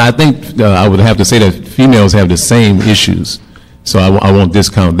 And I think I would have to say that females have the same issues, so I won't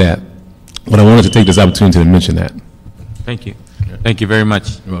discount that. But I wanted to take this opportunity to mention that. Thank you. Thank you very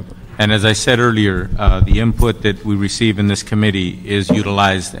much. You're welcome. And as I said earlier, the input that we receive in this committee is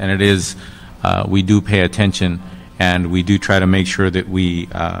utilized, and it is, we do pay attention, and we do try to make sure that we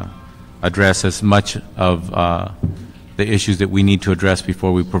address as much of the issues that we need to address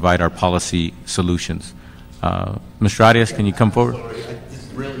before we provide our policy solutions. Mr. Arias, can you come forward? This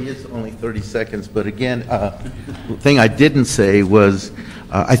really is only 30 seconds, but again, the thing I didn't say was,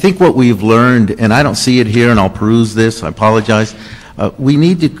 I think what we've learned, and I don't see it here, and I'll peruse this, I apologize, we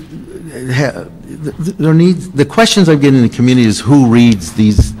need to have, the questions I'm getting in the community is who reads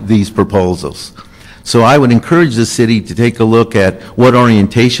these proposals. So I would encourage the city to take a look at what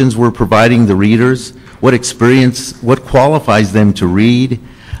orientations we're providing the readers, what experience, what qualifies them to read,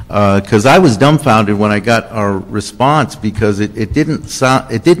 because I was dumbfounded when I got our response, because it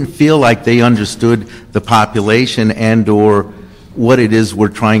didn't feel like they understood the population and/or what it is we're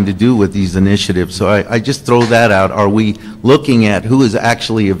trying to do with these initiatives. So I just throw that out. Are we looking at who is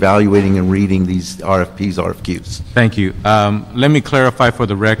actually evaluating and reading these RFPs, RFQs? Thank you. Let me clarify for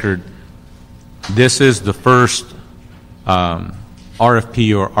the record. This is the first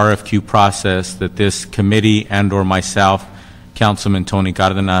RFP or RFQ process that this committee and/or myself, Councilman Tony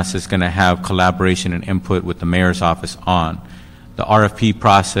Cardenas, is going to have collaboration and input with the mayor's office on. The RFP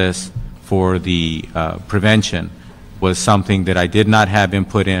process for the prevention was something that I did not have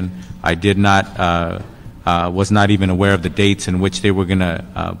input in. I did not, was not even aware of the dates in which they were going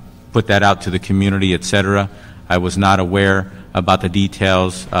to put that out to the community, et cetera. I was not aware about the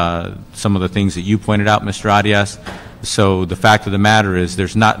details, some of the things that you pointed out, Mr. Arias. So the fact of the matter is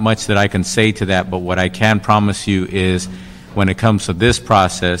there's not much that I can say to that, but what I can promise you is when it comes to this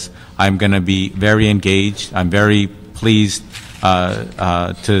process, I'm going to be very engaged. I'm very pleased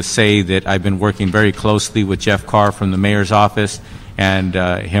to say that I've been working very closely with Jeff Carr from the mayor's office, and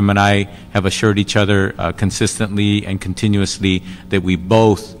him and I have assured each other consistently and continuously that we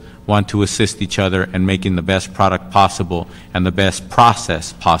both want to assist each other in making the best product possible and the best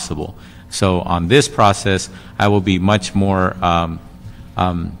process possible. So on this process, I will be much more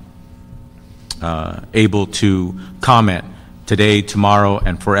able to comment today, tomorrow,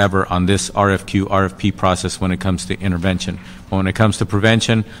 and forever on this RFQ, RFP process when it comes to intervention. But when it comes to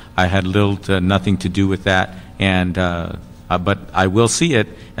prevention, I had little to nothing to do with that, and but I will see it,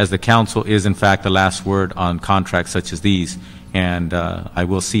 as the council is in fact the last word on contracts such as these, and I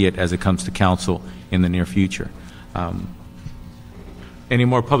will see it as it comes to council in the near future. Any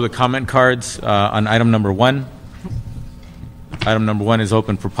more public comment cards on item number 1? Item number 1 is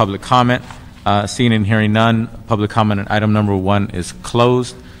open for public comment. Seeing and hearing none, public comment on item number 1 is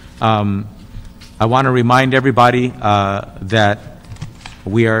closed. I want to remind everybody that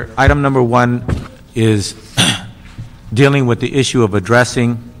item number 1 is dealing with the issue of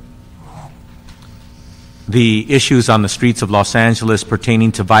addressing the issues on the streets of Los Angeles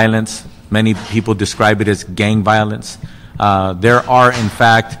pertaining to violence. Many people describe it as gang violence. There are, in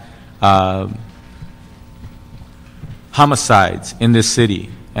fact, homicides in this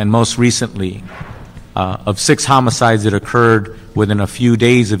city, and most recently, of 6 homicides that occurred within a few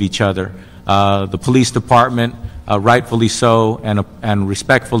days of each other. The police department, rightfully so and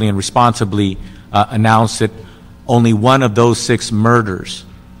respectfully and responsibly, announced that only one of those 6 murders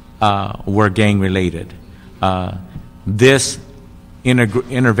were gang-related. This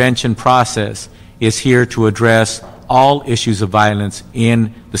intervention process is here to address all issues of violence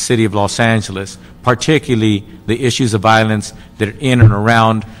in the city of Los Angeles, particularly the issues of violence that are in and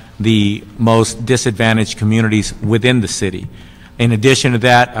around the most disadvantaged communities within the city. In addition to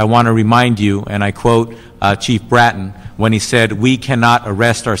that, I want to remind you, and I quote Chief Bratton when he said, "We cannot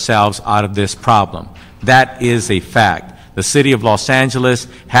arrest ourselves out of this problem." That is a fact. The city of Los Angeles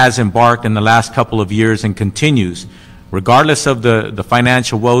has embarked in the last couple of years and continues. Regardless of the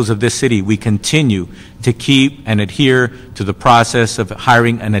financial woes of this city, we continue to keep and adhere to the process of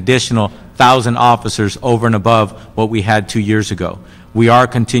hiring an additional 1,000 officers over and above what we had 2 years ago. We are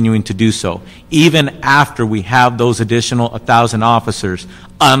continuing to do so, even after we have those additional 1,000 officers,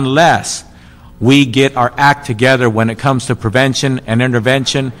 unless we get our act together when it comes to prevention and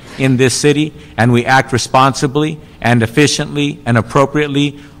intervention in this city, and we act responsibly and efficiently and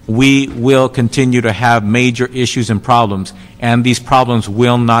appropriately. We will continue to have major issues and problems, and these problems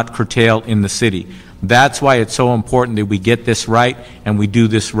will not curtail in the city. That's why it's so important that we get this right and we do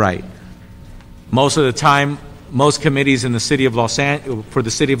this right. Most of the time, most committees in the city of for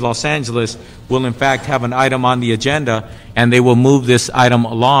the city of Los Angeles will in fact have an item on the agenda, and they will move this item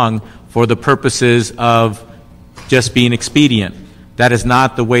along for the purposes of just being expedient. That is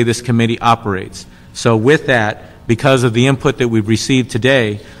not the way this committee operates. So with that, because of the input that we've received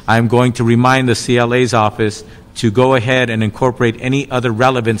today, I'm going to remind the CLA's office to go ahead and incorporate any other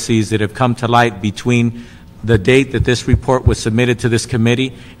relevancies that have come to light between the date that this report was submitted to this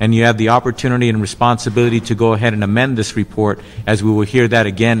committee, and you have the opportunity and responsibility to go ahead and amend this report, as we will hear that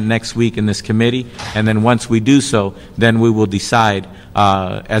again next week in this committee. And then once we do so, then we will decide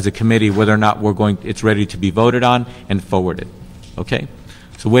as a committee whether or not it's ready to be voted on and forwarded. Okay?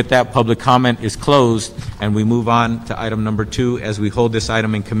 So with that, public comment is closed, and we move on to item number 2 as we hold this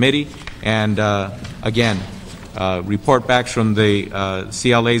item in committee. And again, report backs from the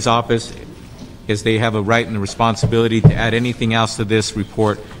CLA's office, as they have a right and a responsibility to add anything else to this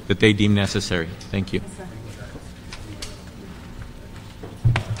report that they deem necessary. Thank you.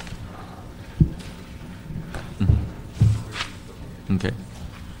 Okay.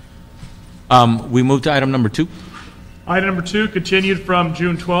 We move to item number 2. Item number 2, continued from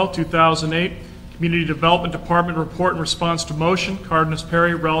June 12, 2008. Community Development Department report in response to motion, Cardenas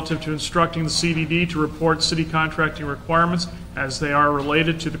Perry, relative to instructing the CDD to report city contracting requirements as they are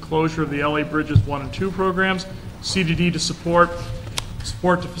related to the closure of the LA Bridges 1 and 2 programs. CDD to support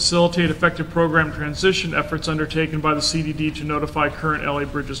to facilitate effective program transition, efforts undertaken by the CDD to notify current LA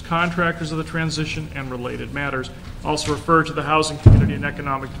Bridges contractors of the transition and related matters. Also refer to the Housing, Community, and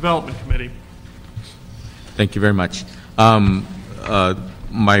Economic Development Committee. Thank you very much.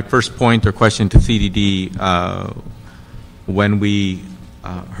 My first point or question to CDD, when we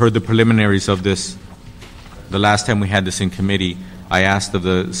heard the preliminaries of this, the last time we had this in committee, I asked of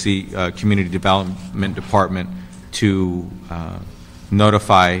the Community Development Department to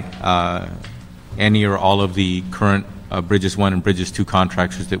notify any or all of the current Bridges 1 and Bridges 2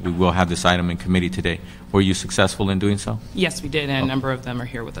 contractors that we will have this item in committee today. Were you successful in doing so? Yes, we did, and a number of them are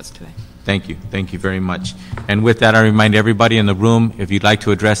here with us today. Thank you. Thank you very much. And with that, I remind everybody in the room, if you'd like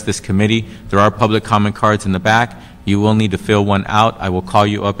to address this committee, there are public comment cards in the back. You will need to fill one out. I will call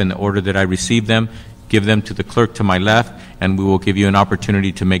you up in the order that I receive them, give them to the clerk to my left, and we will give you an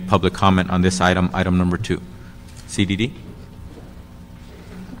opportunity to make public comment on this item, item number 2. CDD?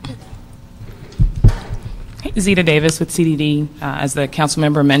 Zeta Davis with CDD. As the council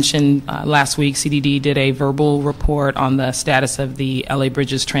member mentioned last week, CDD did a verbal report on the status of the LA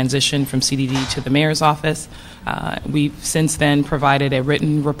Bridges transition from CDD to the mayor's office. We've since then provided a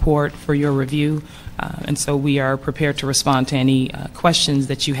written report for your review, and so we are prepared to respond to any questions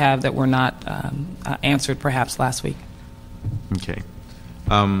that you have that were not answered perhaps last week. Okay.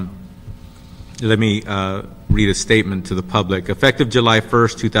 Let me read a statement to the public. Effective July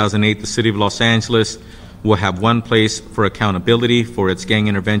 1st, 2008, the City of Los Angeles will have one place for accountability for its gang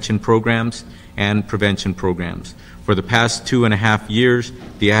intervention programs and prevention programs. For the past 2.5 years,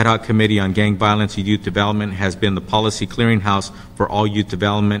 the Ad Hoc Committee on Gang Violence and Youth Development has been the policy clearinghouse for all youth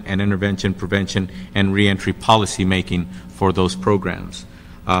development and intervention, prevention, and reentry policy making for those programs.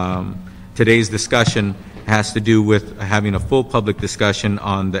 Today's discussion has to do with having a full public discussion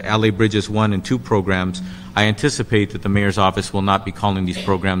on the LA Bridges 1 and 2 programs. I anticipate that the mayor's office will not be calling these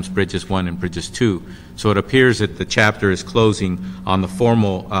programs Bridges 1 and Bridges 2. So it appears that the chapter is closing on the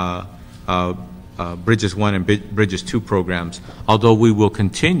formal Bridges 1 and Bridges 2 programs, although we will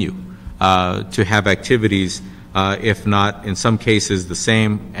continue to have activities, if not in some cases the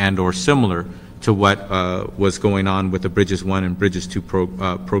same and or similar to what was going on with the Bridges 1 and Bridges 2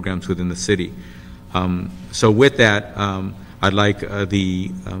 programs within the city. So with that, I'd like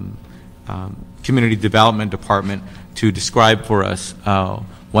the Community Development Department to describe for us,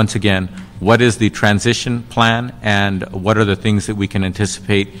 once again, what is the transition plan and what are the things that we can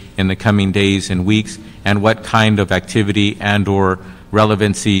anticipate in the coming days and weeks, and what kind of activity and or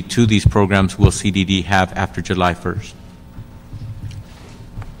relevancy to these programs will CDD have after July 1st?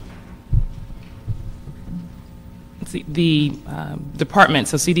 The department,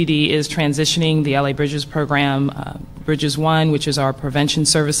 so CDD is transitioning the LA Bridges program, Bridges 1, which is our prevention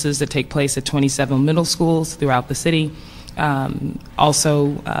services that take place at 27 middle schools throughout the city.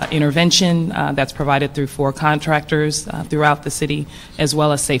 Also intervention that's provided through 4 contractors throughout the city, as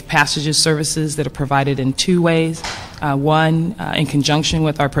well as safe passages services that are provided in 2 ways. One, in conjunction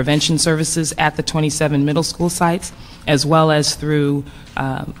with our prevention services at the 27 middle school sites, as well as through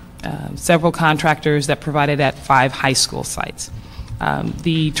several contractors that provided at 5 high school sites.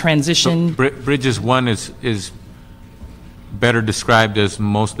 The transition... So Bridges 1 is better described as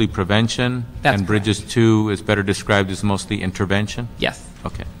mostly prevention, and Bridges 2 is better described as mostly intervention? Yes.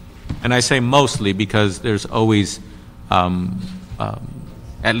 Okay. And I say mostly because there's always,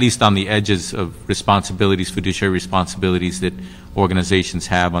 at least on the edges of responsibilities, fiduciary responsibilities that organizations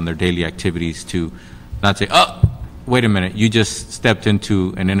have on their daily activities, to not say, oh, wait a minute, you just stepped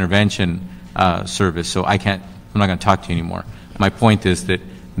into an intervention service, so I'm not going to talk to you anymore. My point is that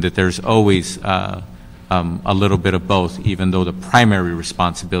there's always a little bit of both, even though the primary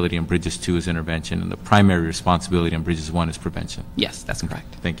responsibility in Bridges 2 is intervention and the primary responsibility in Bridges 1 is prevention. Yes, that's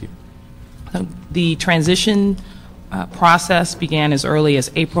correct. Thank you. The transition process began as early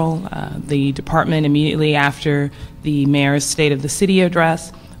as April. The department, immediately after the mayor's State of the City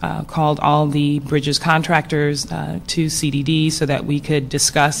address, called all the Bridges contractors to CDD so that we could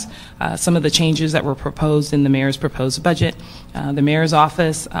discuss some of the changes that were proposed in the mayor's proposed budget. The mayor's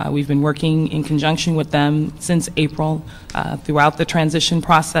office, we've been working in conjunction with them since April throughout the transition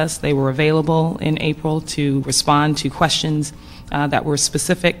process. They were available in April to respond to questions that were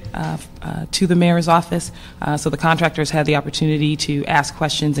specific to the mayor's office. So the contractors had the opportunity to ask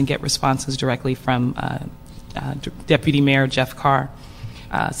questions and get responses directly from Deputy Mayor Jeff Carr.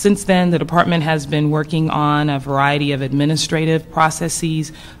 Since then, the department has been working on a variety of administrative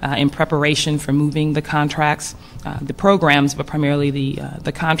processes in preparation for moving the contracts, the programs, but primarily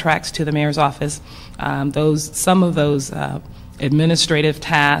the contracts to the mayor's office. Some of those administrative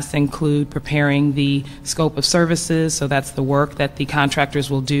tasks include preparing the scope of services, so that's the work that the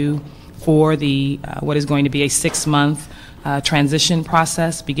contractors will do for the what is going to be a 6-month transition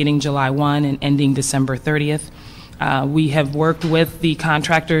process beginning July 1 and ending December 30th. We have worked with the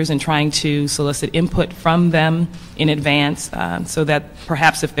contractors in trying to solicit input from them in advance so that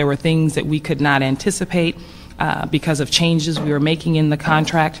perhaps if there were things that we could not anticipate because of changes we were making in the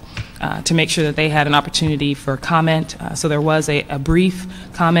contract, to make sure that they had an opportunity for comment. So there was a brief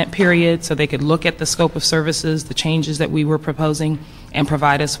comment period so they could look at the scope of services, the changes that we were proposing, and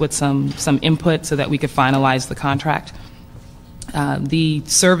provide us with some input so that we could finalize the contract. The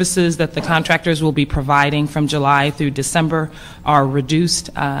services that the contractors will be providing from July through December are reduced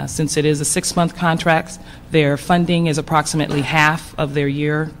since it is a 6-month contract. Their funding is approximately half of their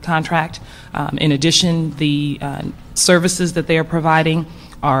year contract. In addition, the services that they are providing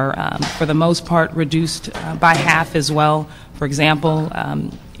are, for the most part, reduced by half as well. For example,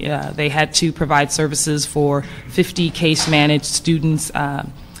 they had to provide services for 50 case-managed students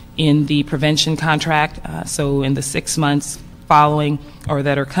in the prevention contract. So in the 6 months following or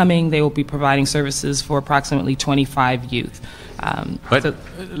that are coming, they will be providing services for approximately 25 youth.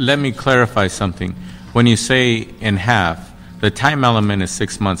 Let me clarify something. When you say in half, the time element is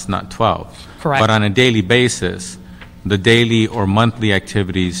 6 months, not 12. Correct. But on a daily basis, the daily or monthly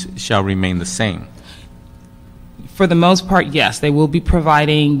activities shall remain the same. For the most part, yes. They will be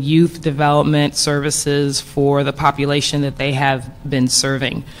providing youth development services for the population that they have been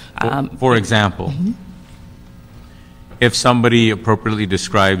serving. For example, if somebody appropriately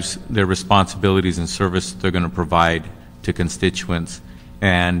describes their responsibilities and service they're going to provide to constituents,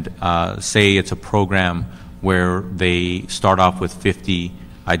 and say it's a program where they start off with 50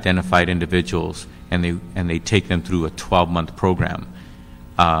 identified individuals and they take them through a 12-month program,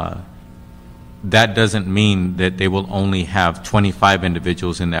 that doesn't mean that they will only have 25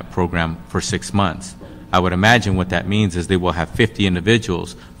 individuals in that program for 6 months. I would imagine what that means is they will have 50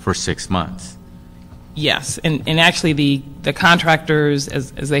 individuals for 6 months. Yes, and actually the contractors,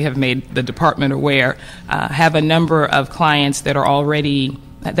 as they have made the department aware, have a number of clients that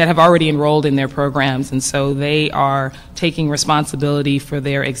have already enrolled in their programs, and so they are taking responsibility for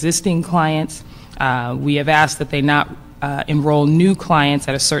their existing clients. We have asked that they not enroll new clients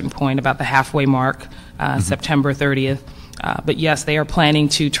at a certain point, about the halfway mark, September 30th. But yes, they are planning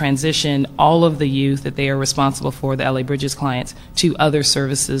to transition all of the youth that they are responsible for, the LA Bridges clients, to other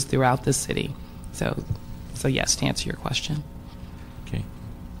services throughout the city. So yes, to answer your question. Okay.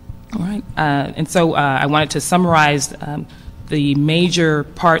 All right. And so I wanted to summarize the major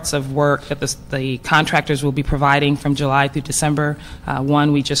parts of work that the contractors will be providing from July through December.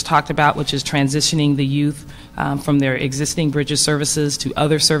 One we just talked about, which is transitioning the youth from their existing Bridges services to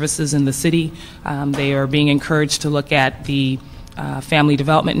other services in the city. They are being encouraged to look at the family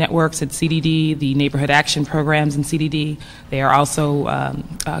development networks at CDD, the neighborhood action programs in CDD. They are also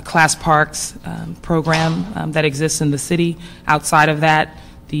Class Parks program that exists in the city. Outside of that,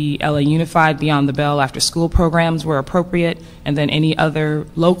 the LA Unified Beyond the Bell after school programs were appropriate, and then any other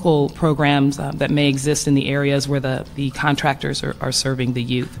local programs that may exist in the areas where the contractors are serving the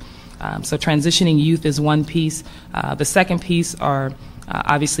youth. So transitioning youth is one piece. The second piece are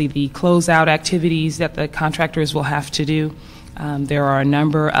obviously the closeout activities that the contractors will have to do. There are a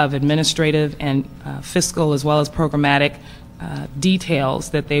number of administrative and fiscal as well as programmatic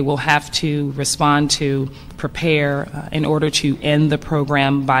details that they will have to respond to, prepare in order to end the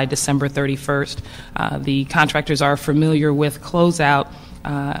program by December 31st. The contractors are familiar with closeout,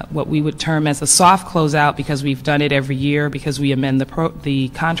 what we would term as a soft closeout, because we've done it every year because we amend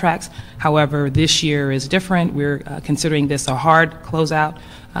the contracts. However, this year is different. We're considering this a hard closeout,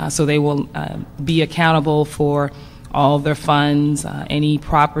 so they will be accountable for all of their funds, any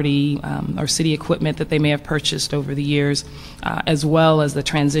property or city equipment that they may have purchased over the years, as well as the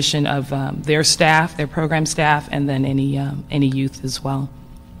transition of their staff, their program staff, and then any youth as well.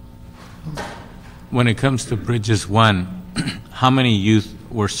 When it comes to Bridges 1, how many youth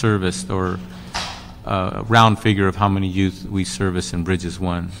were serviced, or a round figure of how many youth we service in Bridges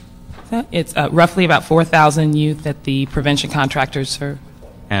 1? It's roughly about 4,000 youth that the prevention contractors serve.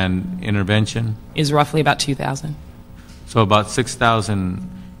 And intervention? Is roughly about 2,000. So about 6,000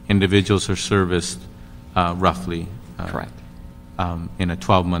 individuals are serviced, roughly. Correct. In a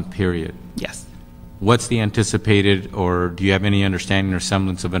 12-month period. Yes. What's the anticipated, or do you have any understanding or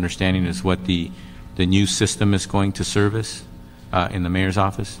semblance of understanding as what the new system is going to service? in the mayor's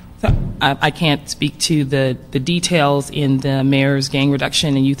office? So, I can't speak to the details in the mayor's gang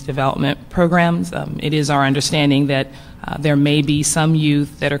reduction and youth development programs. It is our understanding that there may be some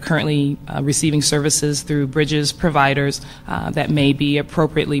youth that are currently receiving services through Bridges providers that may be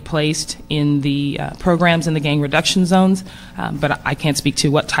appropriately placed in the programs in the gang reduction zones, but I can't speak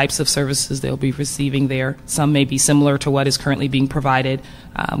to what types of services they'll be receiving there. Some may be similar to what is currently being provided.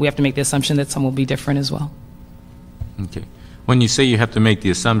 We have to make the assumption that some will be different as well. Okay. When you say you have to make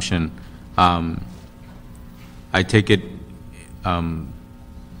the assumption, I take it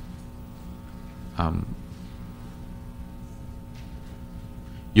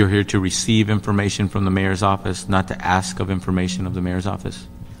you're here to receive information from the mayor's office, not to ask of information of the mayor's office?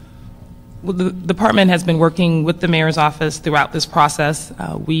 Well, the department has been working with the mayor's office throughout this process.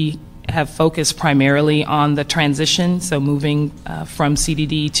 We have focused primarily on the transition, so moving from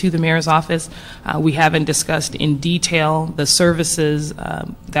CDD to the mayor's office. We haven't discussed in detail the services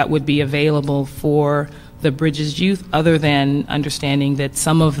that would be available for the Bridges youth, other than understanding that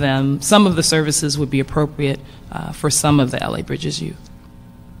some of the services would be appropriate for some of the LA Bridges youth.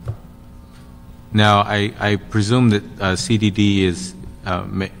 Now, I presume that CDD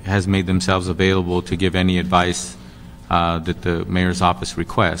has made themselves available to give any advice that the mayor's office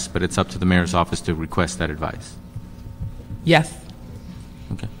requests, but it's up to the mayor's office to request that advice. Yes.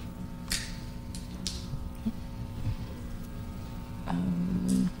 Okay.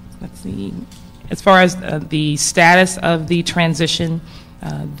 Let's see. As far as the status of the transition,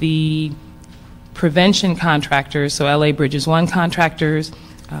 the prevention contractors, so LA Bridges 1 contractors,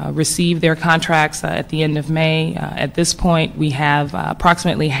 received their contracts at the end of May. At this point, we have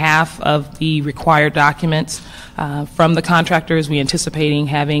approximately half of the required documents from the contractors. We're anticipating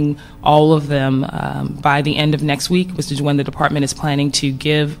having all of them by the end of next week, which is when the department is planning to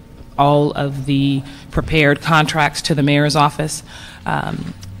give all of the prepared contracts to the mayor's office.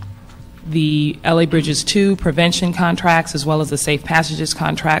 The LA Bridges 2 prevention contracts, as well as the Safe Passages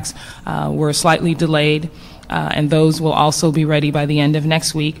contracts, were slightly delayed. And those will also be ready by the end of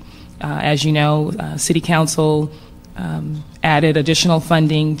next week. As you know, City Council added additional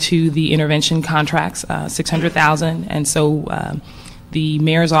funding to the intervention contracts, $600,000, and so the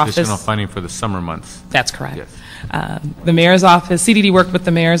mayor's office. Additional funding for the summer months. That's correct. Yes. The mayor's office, CDD worked with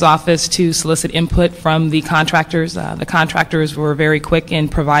the mayor's office to solicit input from the contractors. The contractors were very quick in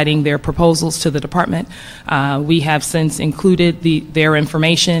providing their proposals to the department. We have since included their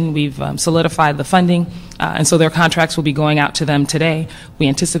information. We've solidified the funding, and so their contracts will be going out to them today. We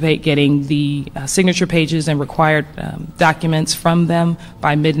anticipate getting the signature pages and required documents from them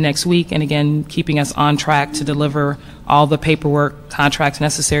by mid next week, and again, keeping us on track to deliver all the paperwork, contracts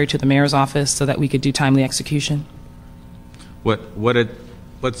necessary to the mayor's office so that we could do timely execution.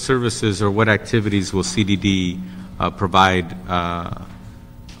 What services or what activities will CDD provide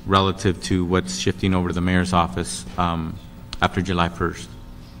relative to what's shifting over to the mayor's office after July 1st?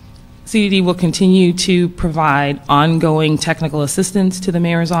 CDD will continue to provide ongoing technical assistance to the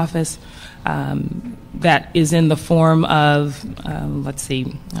mayor's office. That is in the form of,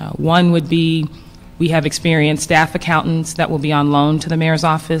 one would be, we have experienced staff accountants that will be on loan to the mayor's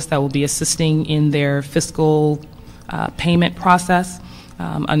office that will be assisting in their fiscal payment process.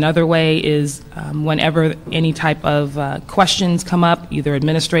 Another way is whenever any type of questions come up, either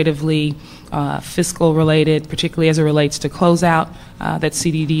administratively, fiscal related, particularly as it relates to closeout, that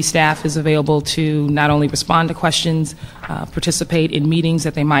CDD staff is available to not only respond to questions, participate in meetings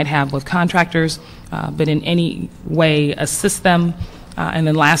that they might have with contractors, but in any way assist them. And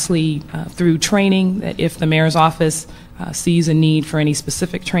then lastly, through training, that if the mayor's office sees a need for any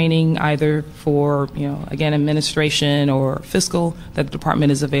specific training, either for, again, administration or fiscal, that the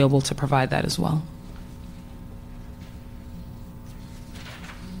department is available to provide that as well.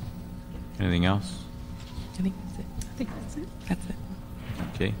 Anything else? I think that's it. That's it.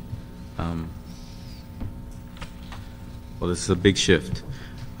 Okay. Well, this is a big shift.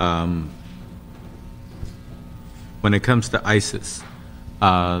 When it comes to ISIS,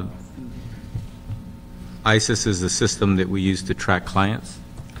 ISIS is the system that we use to track clients?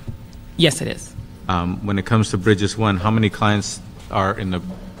 Yes, it is. When it comes to Bridges 1, how many clients are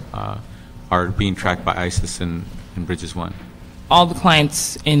are being tracked by ISIS in Bridges 1? All the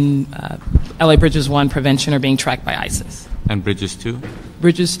clients in LA Bridges 1 prevention are being tracked by ISIS. And Bridges 2?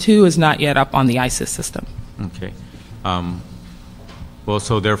 Bridges 2 is not yet up on the ISIS system. Okay. Well,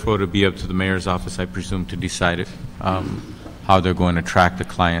 so therefore, it would be up to the mayor's office, I presume, to decide how they're going to track the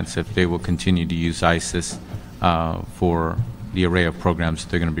clients, if they will continue to use ISIS for the array of programs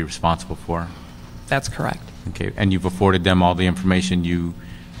that they're going to be responsible for. That's correct. Okay. And you've afforded them all the information you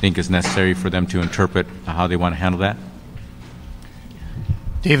think is necessary for them to interpret how they want to handle that?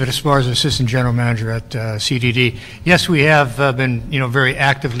 David Esparza, Assistant General Manager at CDD. Yes, we have been, very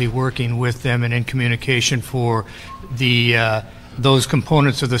actively working with them and in communication for the those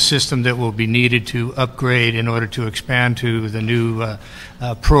components of the system that will be needed to upgrade in order to expand to the new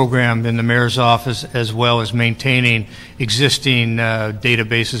program in the mayor's office, as well as maintaining existing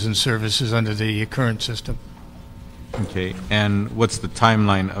databases and services under the current system. Okay, and what's the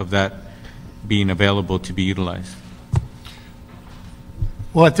timeline of that being available to be utilized?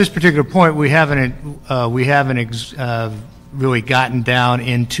 Well, at this particular point, we haven't really gotten down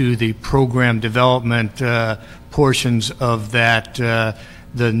into the program development portions of that,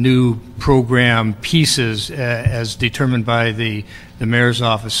 the new program pieces as determined by the mayor's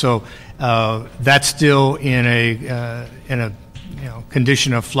office. So that's still in a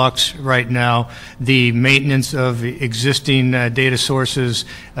condition of flux right now. The maintenance of existing data sources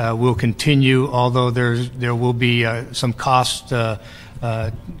will continue, although there will be some cost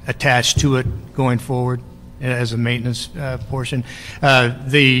attached to it going forward as a maintenance portion.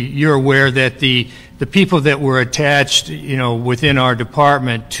 You're aware that the people that were attached, within our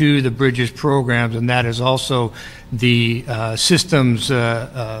department to the Bridges programs, and that is also the systems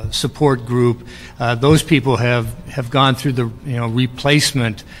support group, those people have gone through the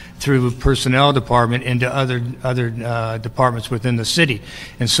replacement through personnel department into other departments within the city,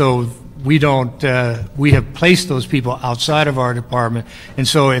 and so we have placed those people outside of our department, and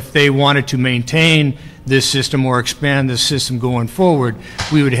so if they wanted to maintain this system or expand this system going forward,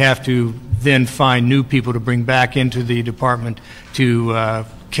 we would have to then find new people to bring back into the department to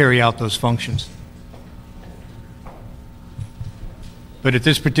carry out those functions. But at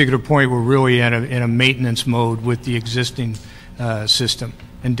this particular point, we're really in a maintenance mode with the existing system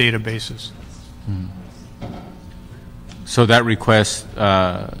and databases. So that request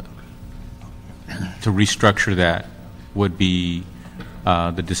to restructure that would be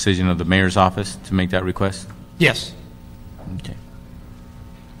the decision of the mayor's office to make that request? Yes. Okay.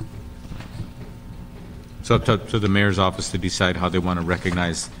 So it's up to the mayor's office to decide how they want to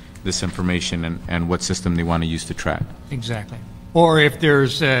recognize this information and what system they want to use to track. Exactly. Or if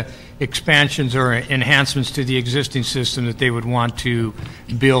there's expansions or enhancements to the existing system that they would want to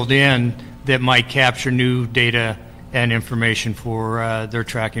build in that might capture new data and information for their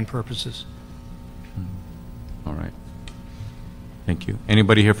tracking purposes. All right. Thank you.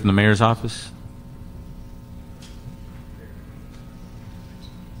 Anybody here from the mayor's office?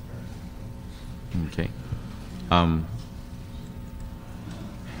 Okay.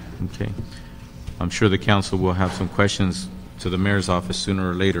 Okay. I'm sure the council will have some questions to the mayor's office sooner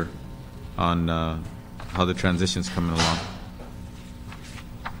or later on how the transition's coming along.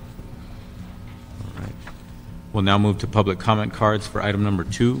 All right. We'll now move to public comment cards for item number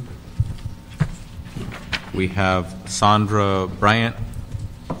 2. We have Sandra Bryant,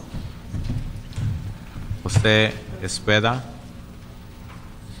 Jose Espeda,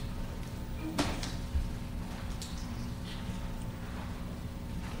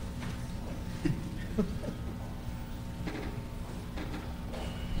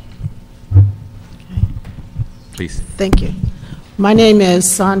 please. Thank you. My name is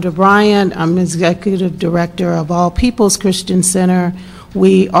Sandra Bryant. I'm Executive Director of All People's Christian Center.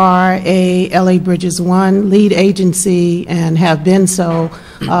 We are a LA Bridges 1 lead agency and have been so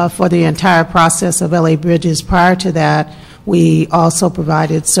for the entire process of LA Bridges. Prior to that, we also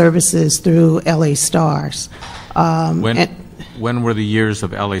provided services through LA Stars. When were the years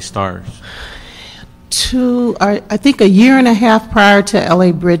of LA Stars? I think a year and a half prior to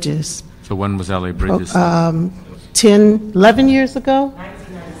LA Bridges. So when was LA Bridges? 11 years ago?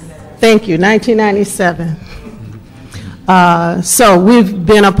 1997. Thank you, 1997. So we've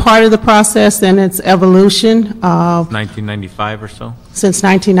been a part of the process and its evolution. 1995 or so? Since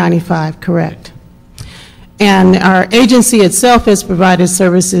 1995, correct. And our agency itself has provided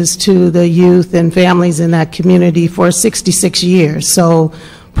services to the youth and families in that community for 66 years. So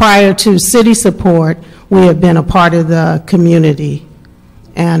prior to city support, we have been a part of the community.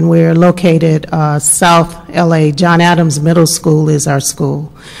 And we're located South LA. John Adams Middle School is our school.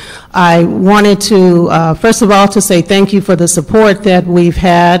 I wanted to, first of all, to say thank you for the support that we've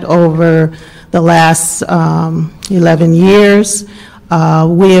had over the last 11 years.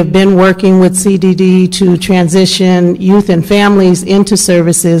 We have been working with CDD to transition youth and families into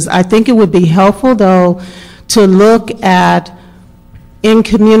services. I think it would be helpful, though, to look at in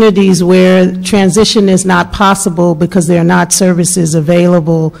communities where transition is not possible because there are not services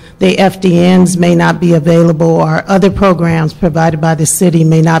available, the FDNs may not be available or other programs provided by the city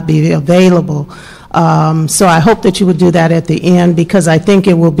may not be available. So I hope that you would do that at the end, because I think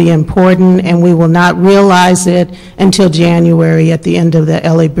it will be important, and we will not realize it until January at the end of the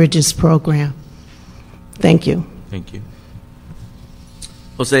LA Bridges program. Thank you. Thank you.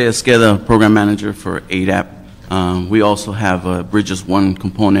 Jose Esqueda, Program Manager for ADAP. We also have a Bridges 1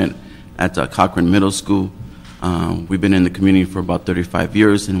 component at Cochran Middle School. We've been in the community for about 35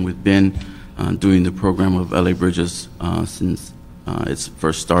 years, and we've been doing the program of LA Bridges since it's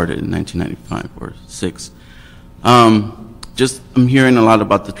first started in 1995 or 6. I'm hearing a lot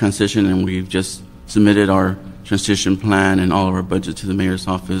about the transition, and we've just submitted our transition plan and all of our budget to the mayor's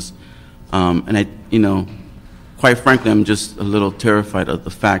office. And quite frankly, I'm just a little terrified of the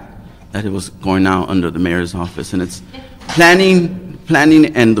fact that it was going out under the mayor's office. And it's planning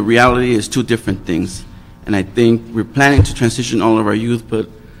and the reality is two different things. And I think we're planning to transition all of our youth, but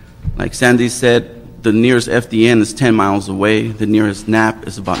like Sandy said, the nearest FDN is 10 miles away. The nearest NAP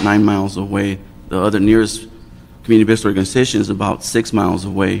is about 9 miles away. The other nearest community-based organization is about 6 miles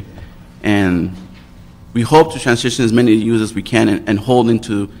away. And we hope to transition as many youth as we can and hold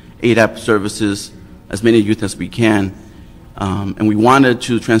into ADAP services as many youth as we can. And we wanted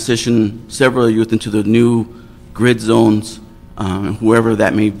to transition several youth into the new grid zones, whoever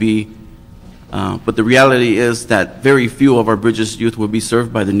that may be. But the reality is that very few of our Bridges youth will be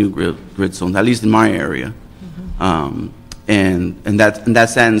served by the new grid zones, at least in my area. And that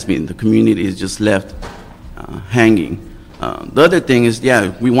saddens me. The community is just left hanging. The other thing is,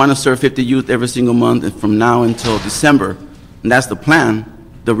 yeah, we want to serve 50 youth every single month from now until December, and that's the plan.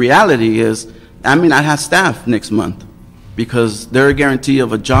 The reality is, I may not have staff next month because their guarantee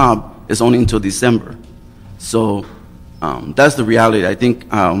of a job is only until December. So that's the reality. I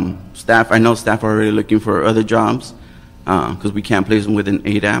think I know staff are already looking for other jobs because we can't place them within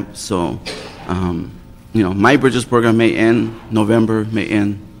ADAP. So, my Bridges program may end November, may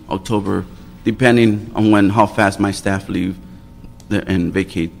end October, depending on how fast my staff leave and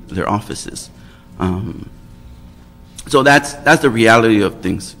vacate their offices. So that's the reality of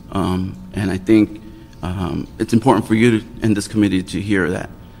things. And I think it's important for you in this committee to hear that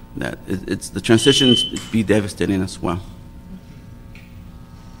it's the transitions be devastating as well.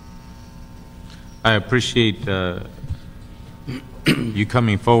 I appreciate you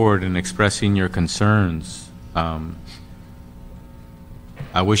coming forward and expressing your concerns.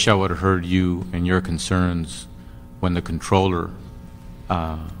 I wish I would have heard you and your concerns when the controller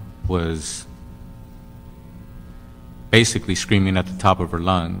was basically screaming at the top of her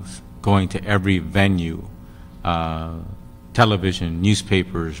lungs, going to every venue, television,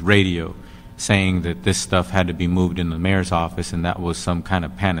 newspapers, radio, saying that this stuff had to be moved in the mayor's office and that was some kind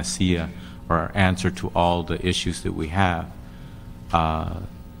of panacea or answer to all the issues that we have.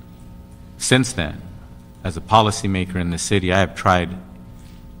 Since then, as a policymaker in the city, I have tried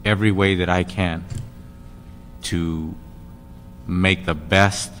every way that I can to make the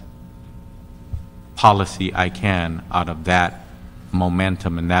best policy I can out of that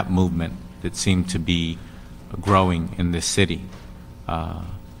momentum and that movement that seemed to be growing in this city.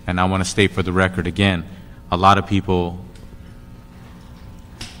 And I want to state for the record again, a lot of people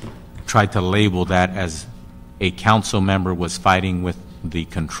tried to label that as a council member was fighting with the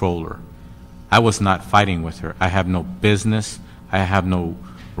controller. I was not fighting with her. I have no business, I have no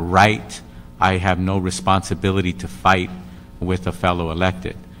right, I have no responsibility to fight with a fellow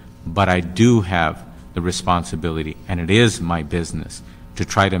elected. But I do have the responsibility, and it is my business, to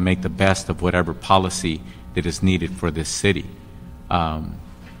try to make the best of whatever policy that is needed for this city. I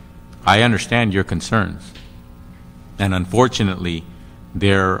understand your concerns, and unfortunately,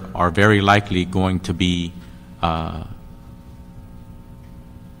 there are very likely going to be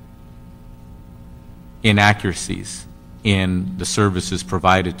inaccuracies in the services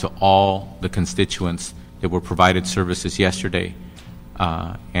provided to all the constituents that were provided services yesterday,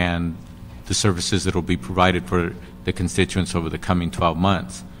 and the services that will be provided for the constituents over the coming 12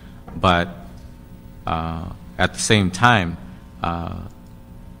 months. But at the same time,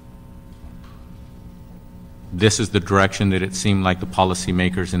 this is the direction that it seemed like the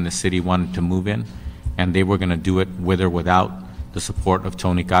policymakers in the city wanted to move in, and they were going to do it with or without the support of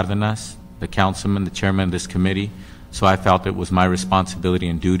Tony Cardenas, the councilman, the chairman of this committee. So I felt it was my responsibility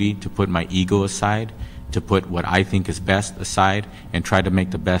and duty to put my ego aside, to put what I think is best aside, and try to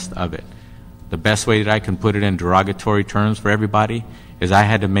make the best of it. The best way that I can put it in derogatory terms for everybody is I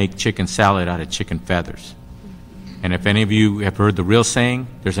had to make chicken salad out of chicken feathers. And if any of you have heard the real saying,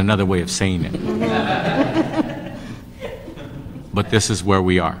 there's another way of saying it. But this is where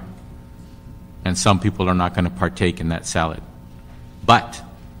we are. And some people are not going to partake in that salad. But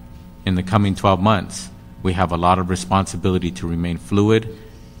in the coming 12 months, we have a lot of responsibility to remain fluid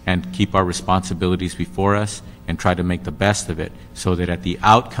and keep our responsibilities before us and try to make the best of it so that at the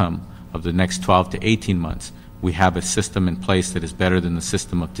outcome of the next 12 to 18 months, we have a system in place that is better than the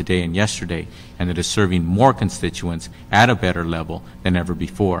system of today and yesterday, and that is serving more constituents at a better level than ever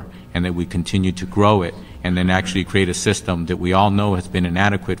before, and that we continue to grow it and then actually create a system that we all know has been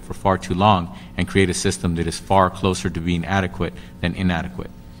inadequate for far too long, and create a system that is far closer to being adequate than inadequate.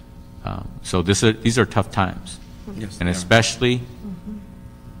 So these are tough times, Yes, and they are. especially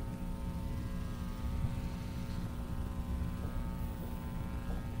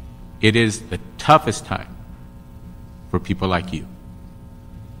it is the toughest time for people like you,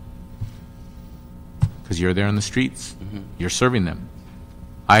 because you're there on the streets, you're serving them.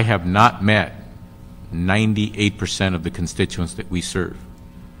 I have not met 98% of the constituents that we serve,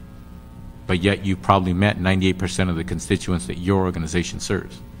 but yet you probably met 98% of the constituents that your organization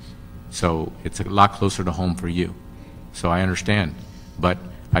serves. So it's a lot closer to home for you. So I understand, but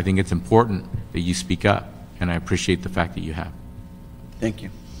I think it's important that you speak up, and I appreciate the fact that you have. Thank you.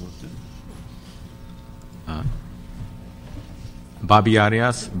 Bobby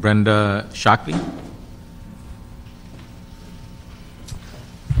Arias, Brenda Shockley.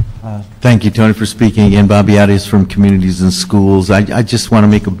 Thank you, Tony, for speaking again. Bobby Arias from Communities and Schools. I just want to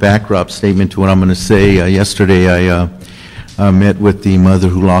make a backdrop statement to what I'm going to say. Yesterday, I met with the mother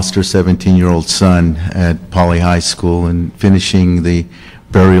who lost her 17-year-old son at Poly High School and finishing the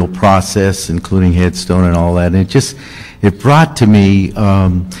burial process, including headstone and all that. And it brought to me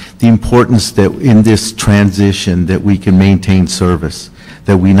the importance that in this transition that we can maintain service,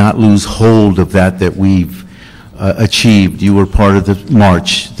 that we not lose hold of that we've achieved. You were part of the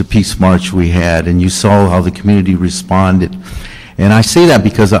march, the peace march we had, and you saw how the community responded. And I say that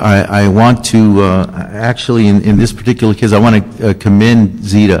because I want to, actually in this particular case, I want to commend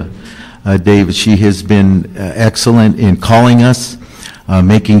Zita Davis. She has been excellent in calling us,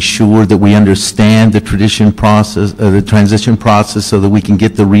 making sure that we understand the transition process so that we can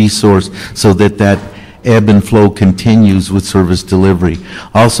get the resource so that ebb and flow continues with service delivery.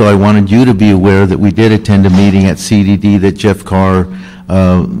 Also, I wanted you to be aware that we did attend a meeting at CDD that Jeff Carr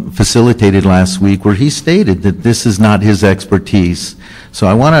facilitated last week, where he stated that this is not his expertise. So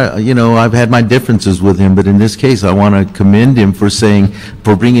I want to, I've had my differences with him, but in this case, I want to commend him for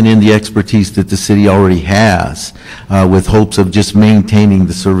bringing in the expertise that the city already has, with hopes of just maintaining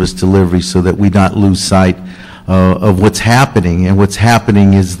the service delivery so that we not lose sight of what's happening. And what's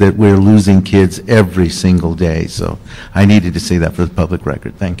happening is that we're losing kids every single day. So I needed to say that for the public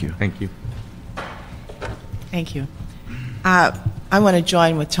record. Thank you. Thank you. Thank you. I want to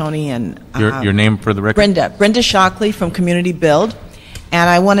join with Tony and Your name for the record? Brenda Shockley from Community Build, and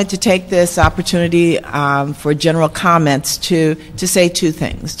I wanted to take this opportunity for general comments to say two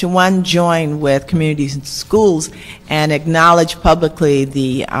things. To one, join with Communities and Schools and acknowledge publicly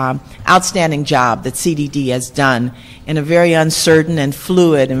the outstanding job that CDD has done in a very uncertain and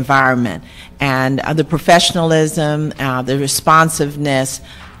fluid environment, and the professionalism, the responsiveness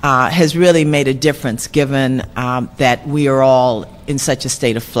has really made a difference, given that we are all in such a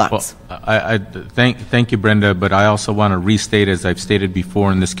state of flux. Well, thank you, Brenda, but I also want to restate, as I've stated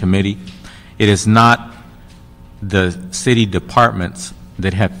before in this committee, it is not the city departments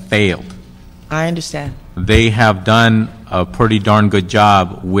that have failed. I understand. They have done a pretty darn good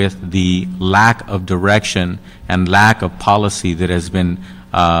job with the lack of direction and lack of policy that has been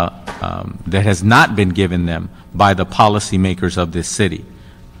that has not been given them by the policymakers of this city.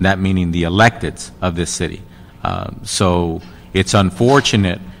 That meaning the electeds of this city. So it's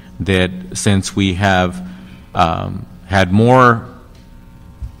unfortunate that since we have had more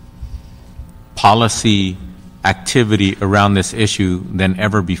policy activity around this issue than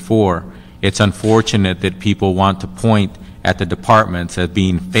ever before, it's unfortunate that people want to point at the departments as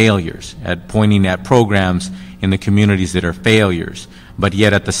being failures, at pointing at programs in the communities that are failures. But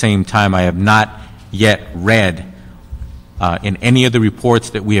yet at the same time, I have not yet read in any of the reports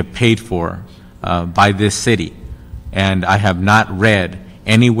that we have paid for by this city, and I have not read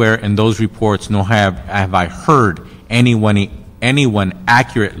anywhere in those reports, nor have I heard anyone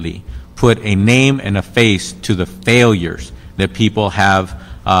accurately put a name and a face to the failures that people have,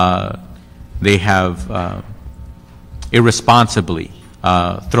 irresponsibly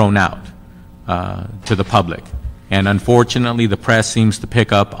thrown out to the public. And unfortunately, the press seems to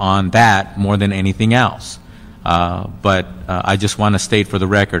pick up on that more than anything else. But I just want to state for the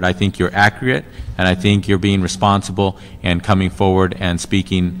record, I think you're accurate, and I think you're being responsible and coming forward and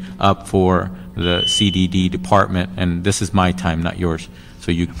speaking up for the CDD department, and this is my time, not yours.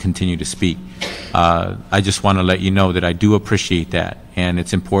 so you can continue to speak. I just want to let you know that I do appreciate that, and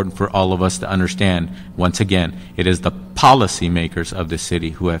it's important for all of us to understand, once again, it is the policymakers of the city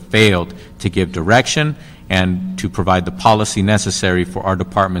who have failed to give direction and to provide the policy necessary for our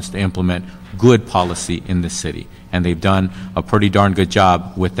departments to implement good policy in this city. And they've done a pretty darn good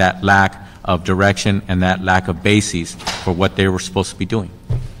job with that lack of direction and that lack of basis for what they were supposed to be doing.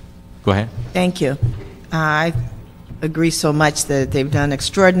 Go ahead. Thank you. I agree so much that they've done an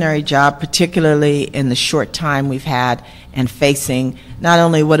extraordinary job, particularly in the short time we've had and facing not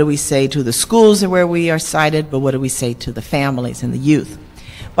only what do we say to the schools where we are cited, but what do we say to the families and the youth.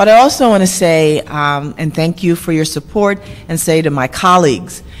 But I also want to say, and thank you for your support, and say to my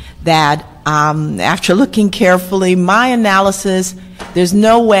colleagues that after looking carefully, my analysis, there's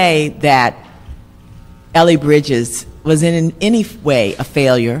no way that L.A. Bridges was in any way a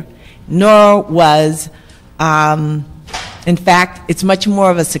failure, nor was, in fact, it's much more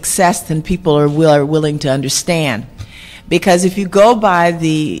of a success than people are willing to understand. Because if you go by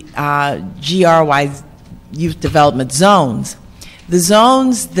the GRY youth development zones, the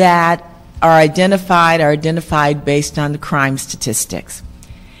zones that are identified based on the crime statistics.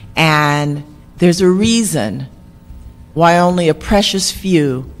 And there's a reason why only a precious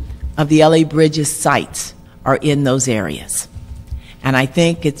few of the L.A. Bridges sites are in those areas. And I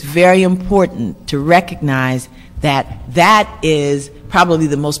think it's very important to recognize that that is probably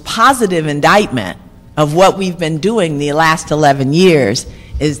the most positive indictment of what we've been doing the last 11 years,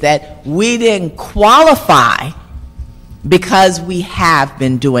 is that we didn't qualify because we have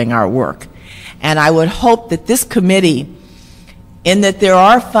been doing our work. And I would hope that this committee, in that there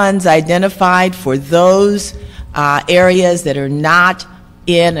are funds identified for those areas that are not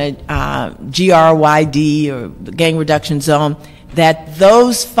in a GRYD or gang reduction zone, that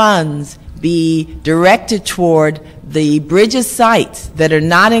those funds be directed toward the Bridges sites that are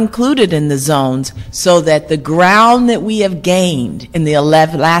not included in the zones, so that the ground that we have gained in the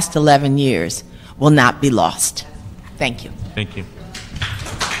last 11 years will not be lost. Thank you. Thank you.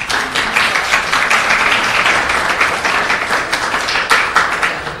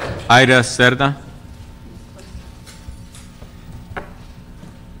 Ida Cerda.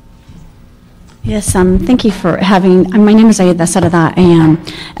 Yes, thank you for having, my name is Aida Cerda. I am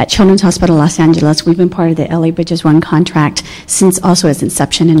at Children's Hospital Los Angeles. We've been part of the LA Bridges 1 contract since also its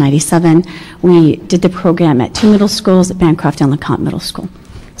inception in '97. We did the program at 2 middle schools, at Bancroft and LeConte Middle School.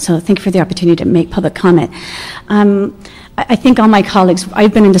 So thank you for the opportunity to make public comment. I think all my colleagues,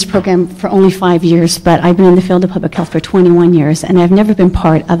 I've been in this program for only 5 years, but I've been in the field of public health for 21 years, and I've never been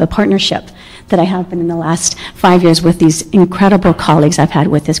part of a partnership that I have been in the last 5 years with these incredible colleagues I've had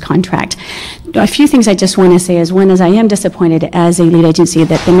with this contract. A few things I just want to say is, one is I am disappointed as a lead agency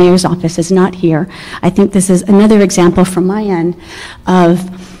that the mayor's office is not here. I think this is another example from my end of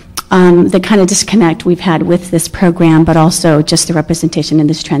the kind of disconnect we've had with this program, but also just the representation in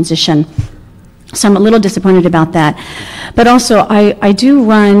this transition. So I'm a little disappointed about that. But also, I do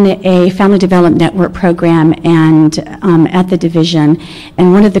run a family development network program and at the division,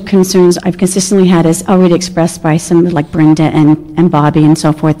 and one of the concerns I've consistently had, is already expressed by some like Brenda and Bobby and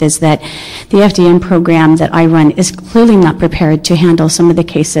so forth, is that the FDN program that I run is clearly not prepared to handle some of the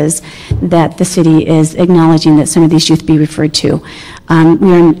cases that the city is acknowledging that some of these youth be referred to.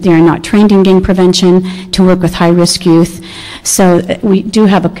 They are not trained in gang prevention to work with high-risk youth. So we do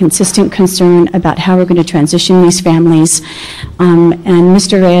have a consistent concern about how we're going to transition these families. And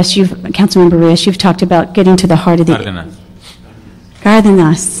Mr. Reyes, Councilmember Reyes, you've talked about getting to the heart of the...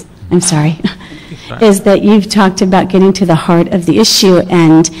 Cardenas. I'm sorry. Is that you've talked about getting to the heart of the issue,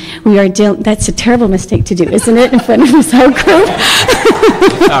 and we are dealing... That's a terrible mistake to do, isn't it, in front of this whole group?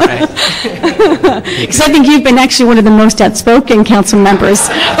 All right. Because I think you've been actually one of the most outspoken council members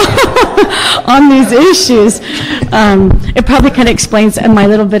on these issues. It probably kind of explains my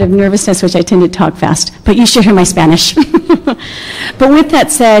little bit of nervousness, which I tend to talk fast, but you should hear my Spanish. But with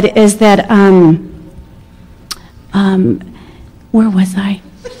that said, is that, where was I?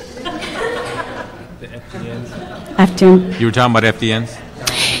 FDN. You were talking about FDNs?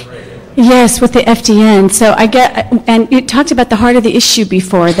 Yes, with the FDN. So I get, and you talked about the heart of the issue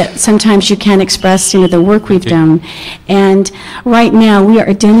before, that sometimes you can't express, the work we've done. And right now we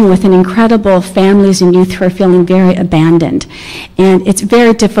are dealing with an incredible families and youth who are feeling very abandoned. And it's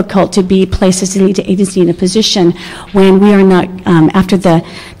very difficult to be placed as a lead agency in a position when we are not, after the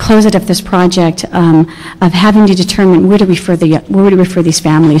closeout of this project, of having to determine where to refer these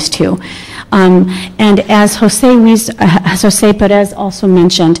families to. And as Jose Perez also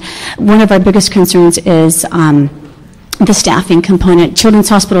mentioned, one of our biggest concerns is the staffing component. Children's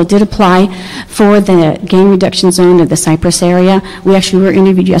Hospital did apply for the gang reduction zone of the Cypress area. We actually were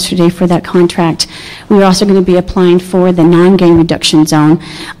interviewed yesterday for that contract. We are also going to be applying for the non-gang reduction zone,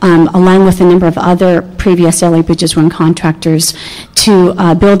 along with a number of other previous LA Bridges 1 contractors, to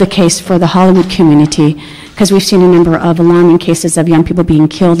build a case for the Hollywood community, because we've seen a number of alarming cases of young people being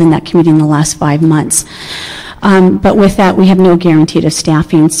killed in that community in the last 5 months. But with that, we have no guarantee of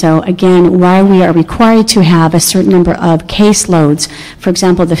staffing. So again, while we are required to have a certain number of caseloads, for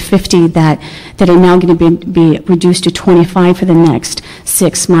example, the 50 that are now going to be reduced to 25 for the next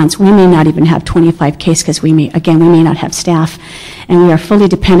 6 months, we may not even have 25 cases because we may not have staff, and we are fully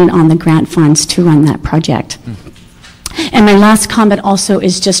dependent on the grant funds to run that project. And my last comment also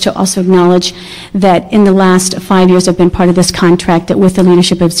is just to also acknowledge that in the last 5 years I've been part of this contract, that with the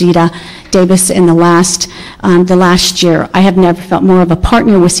leadership of Zita Davis in the last year, I have never felt more of a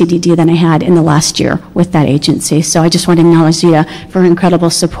partner with CDD than I had in the last year with that agency. So I just want to acknowledge Zita for her incredible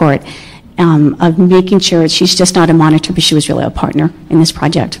support of making sure she's just not a monitor, but she was really a partner in this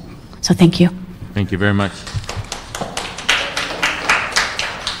project. So thank you. Thank you very much.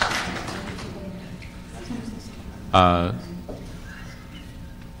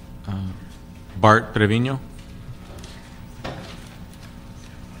 Bart Trevino.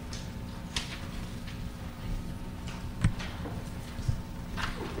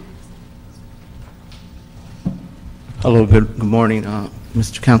 Hello, good morning,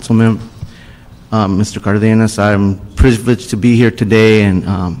 Mr. Councilman, Mr. Cardenas. I'm privileged to be here today, and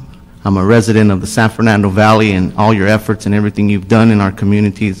I'm a resident of the San Fernando Valley, and all your efforts and everything you've done in our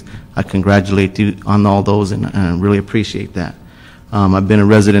communities, I congratulate you on all those, and I really appreciate that. I've been a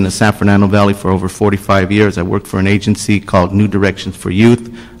resident of San Fernando Valley for over 45 years. I work for an agency called New Directions for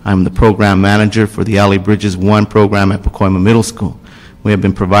Youth. I'm the program manager for the LA Bridges 1 program at Pacoima Middle School. We have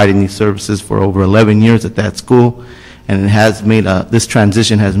been providing these services for over 11 years at that school, and it has made this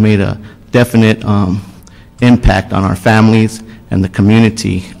transition has made a definite impact on our families and the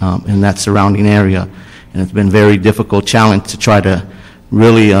community in that surrounding area. And it's been a very difficult challenge to try to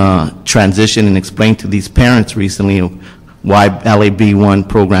really transition and explain to these parents recently why LAB1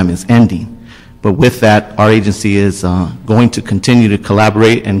 program is ending. But with that, our agency is going to continue to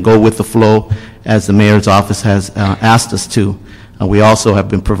collaborate and go with the flow as the mayor's office has asked us to. We also have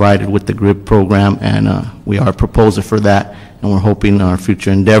been provided with the GRIP program, and we are a proposer for that, and we're hoping our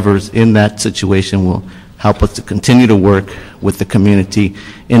future endeavors in that situation will help us to continue to work with the community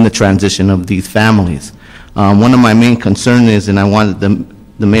in the transition of these families. One of my main concerns is, and I wanted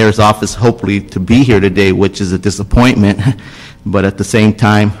the mayor's office hopefully to be here today, which is a disappointment, but at the same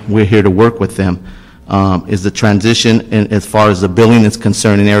time, we're here to work with them, is the transition as far as the billing is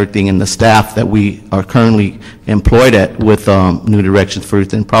concerned and everything, and the staff that we are currently employed at with New Directions for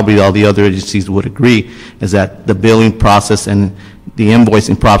Youth, and probably all the other agencies would agree, is that the billing process and the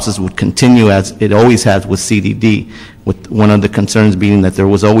invoicing process would continue as it always has with CDD, with one of the concerns being that there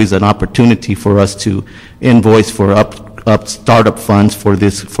was always an opportunity for us to invoice for startup funds for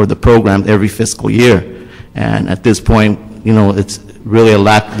the program every fiscal year. And at this point, you know, it's really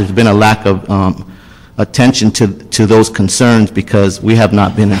there's been a lack of attention to those concerns, because we have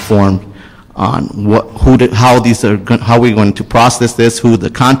not been informed on how we're going to process this, who the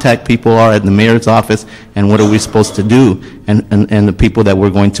contact people are at the mayor's office, and what are we supposed to do, and the people that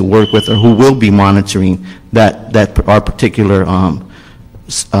we're going to work with, or who will be monitoring our particular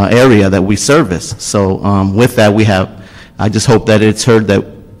area that we service. So with that, I just hope that it's heard that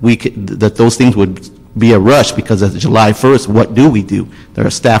that those things would be a rush, because as of July 1st, what do we do? There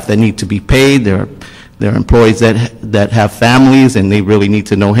are staff that need to be paid. There are employees that have families, and they really need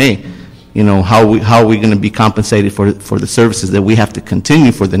to know, hey, you know, how are we going to be compensated for the services that we have to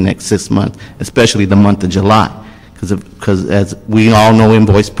continue for the next 6 months, especially the month of July, because as we all know,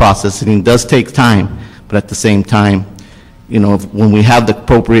 invoice processing does take time, but at the same time, you know, when we have the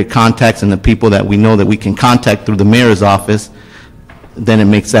appropriate contacts and the people that we know that we can contact through the mayor's office, then it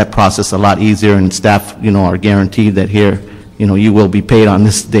makes that process a lot easier, and staff, you know, are guaranteed that here, you know, you will be paid on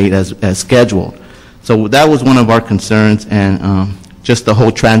this date as scheduled. So that was one of our concerns, and just the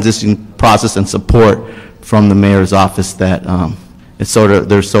whole transition process and support from the mayor's office, that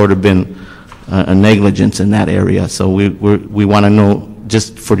there's sort of been a negligence in that area. So we want to know,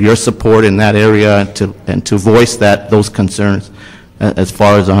 just for your support in that area, and to voice those concerns as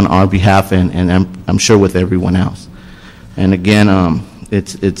far as on our behalf, and I'm sure with everyone else. And again,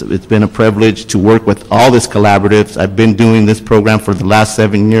 it's been a privilege to work with all these collaboratives. I've been doing this program for the last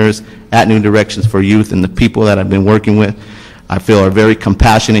 7 years at New Directions for Youth, and the people that I've been working with, I feel, are very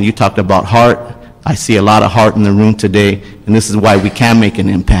compassionate. You talked about heart. I see a lot of heart in the room today, and this is why we can make an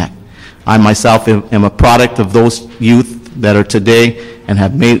impact. I myself am a product of those youth that are today and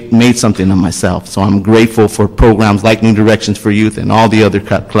have made something of myself. So I'm grateful for programs like New Directions for Youth and all the other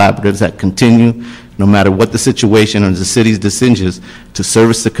collaboratives that continue, no matter what the situation or the city's decisions, to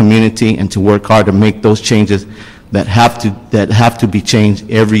service the community and to work hard to make those changes that have to be changed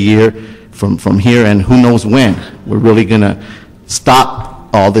every year from here, and who knows when. We're really going to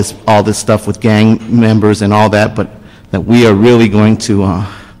stop all this stuff with gang members and all that, but that we are really going to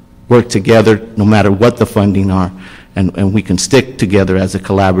work together no matter what the funding are, and we can stick together as a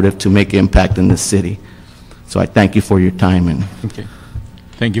collaborative to make impact in this city. So I thank you for your time. And okay.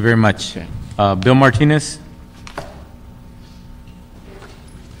 Thank you very much. Okay. Bill Martinez.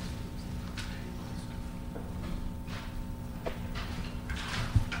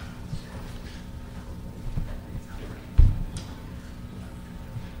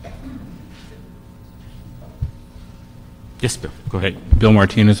 Yes, Bill, go ahead. Bill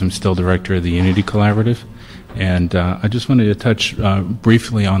Martinez, I'm still director of the Unity Collaborative, and I just wanted to touch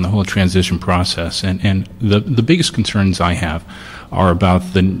briefly on the whole transition process. And the biggest concerns I have are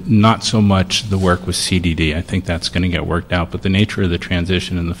about not so much the work with CDD. I think that's going to get worked out, but the nature of the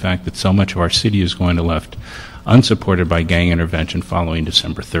transition and the fact that so much of our city is going to left unsupported by gang intervention following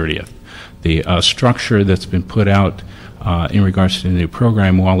December 30th. The structure that's been put out in regards to the new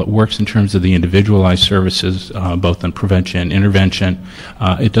program, while it works in terms of the individualized services, both in prevention and intervention,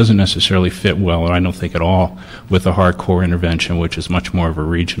 it doesn't necessarily fit well, or I don't think at all, with the hardcore intervention, which is much more of a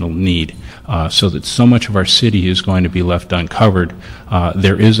regional need. So that so much of our city is going to be left uncovered.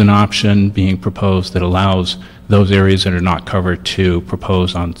 There is an option being proposed that allows those areas that are not covered to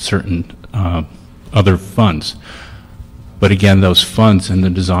propose on certain other funds. But again, those funds and the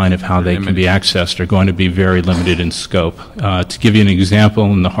design of how they can be accessed are going to be very limited in scope. To give you an example,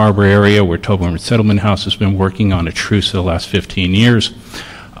 in the harbor area where Toblerone Settlement House has been working on a truce for the last 15 years,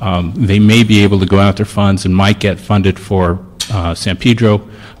 they may be able to go out their funds and might get funded for San Pedro,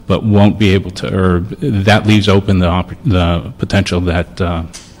 but won't be able to, or that leaves open the potential that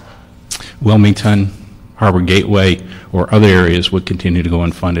Wilmington, Harbor Gateway, or other areas would continue to go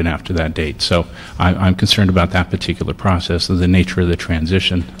unfunded after that date. So I'm concerned about that particular process, the nature of the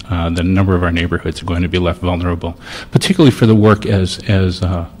transition. The number of our neighborhoods are going to be left vulnerable, particularly for the work, as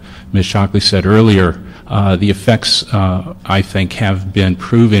Ms. Shockley said earlier. The effects, I think, have been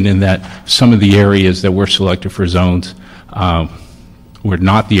proven in that some of the areas that were selected for zones were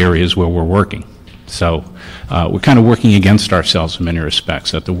not the areas where we're working. So we're kind of working against ourselves in many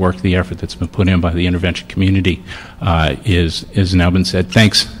respects, that the effort that's been put in by the intervention community is now been said,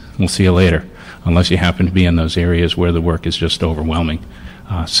 thanks, we'll see you later, unless you happen to be in those areas where the work is just overwhelming.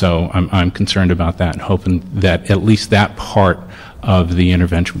 So I'm concerned about that and hoping that at least that part of the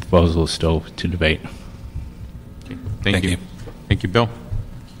intervention proposal is still to debate. Okay. Thank you. Thank you, Bill.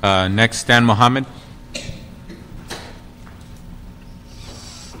 Next, Stan Mohammed.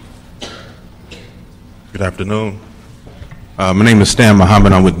 Good afternoon. My name is Stan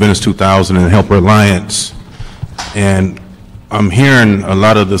Mohammed. I'm with Venice 2000 and Helper Alliance. And I'm hearing a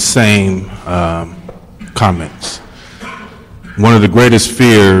lot of the same comments. One of the greatest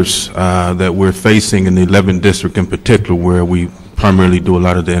fears that we're facing in the 11th District in particular, where we primarily do a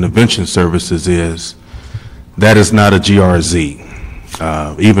lot of the intervention services, is that is not a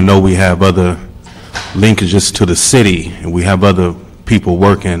GRZ. Even though we have other linkages to the city and we have other people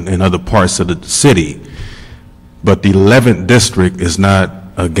working in other parts of the city, but the 11th District is not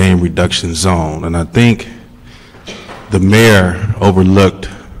a gang reduction zone. And I think the mayor overlooked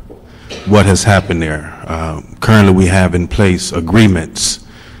what has happened there. Currently we have in place agreements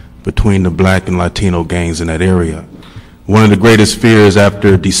between the black and Latino gangs in that area. One of the greatest fears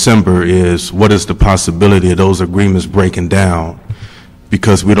after December is what is the possibility of those agreements breaking down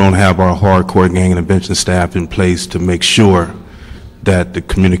because we don't have our hardcore gang intervention staff in place to make sure that the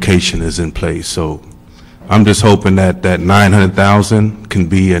communication is in place. So I'm just hoping that that 900,000 can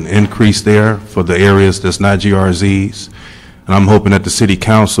be an increase there for the areas that's not GRZs. And I'm hoping that the city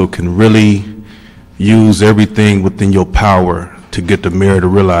council can really use everything within your power to get the mayor to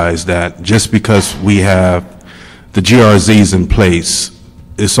realize that just because we have the GRZs in place,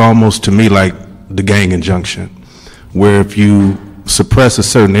 it's almost to me like the gang injunction, where if you suppress a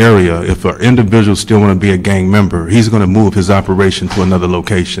certain area, if an individual still want to be a gang member, he's going to move his operation to another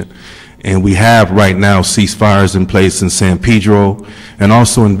location. And we have right now ceasefires in place in San Pedro and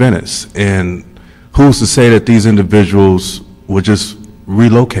also in Venice. And who's to say that these individuals will just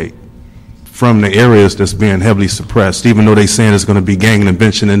relocate from the areas that's being heavily suppressed, even though they're saying there's going to be gang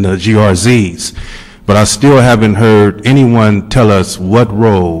intervention in the GRZs. But I still haven't heard anyone tell us what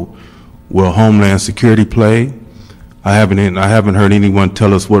role will Homeland Security play, I haven't heard anyone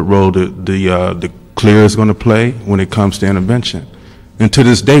tell us what role the CLEAR is going to play when it comes to intervention. And to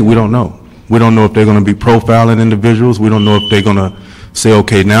this day, we don't know. We don't know if they're going to be profiling individuals. We don't know if they're going to say,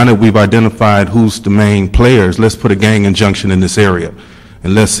 okay, now that we've identified who's the main players, let's put a gang injunction in this area,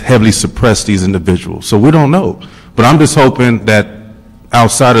 and let's heavily suppress these individuals. So we don't know. But I'm just hoping that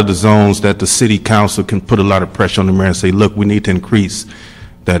outside of the zones that the city council can put a lot of pressure on the mayor and say, look, we need to increase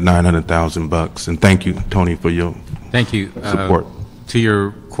that $900,000. And thank you, Tony, for your support. To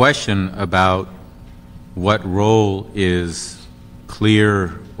your question about what role is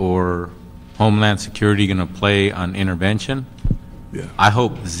CLEAR or Homeland Security going to play on intervention, I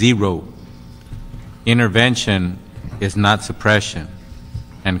hope zero. Intervention is not suppression,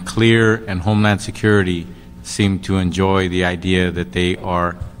 and CLEAR and Homeland Security seem to enjoy the idea that they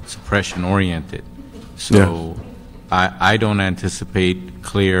are suppression-oriented. So I don't anticipate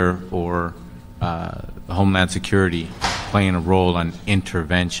CLEAR or Homeland Security playing a role on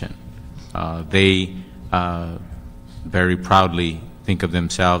intervention. They very proudly think of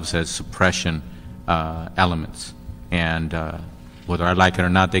themselves as suppression elements, and whether I like it or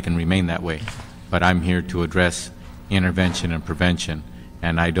not, they can remain that way. But I'm here to address intervention and prevention,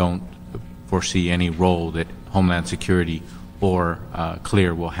 and I don't foresee any role that Homeland Security or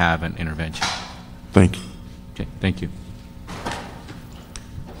CLEAR will have in intervention. Thank you. Okay, thank you.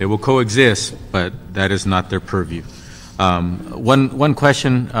 They will coexist, but that is not their purview. One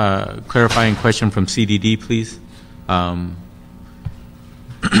question, clarifying question from CDD, please.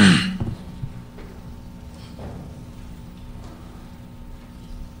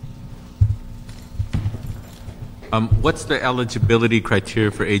 What's the eligibility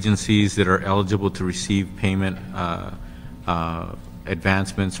criteria for agencies that are eligible to receive payment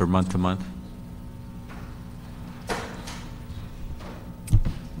advancements or month-to-month?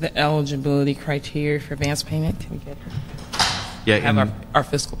 The eligibility criteria for advance payment, can we get it? Yeah, have our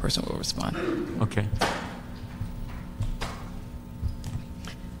fiscal person will respond. Okay.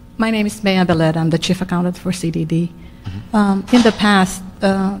 My name is Maya Beled. I'm the chief accountant for CDD. In the past,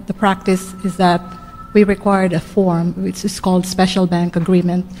 the practice is that we required a form, which is called special bank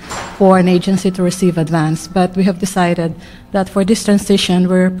agreement, for an agency to receive advance. But we have decided that for this transition,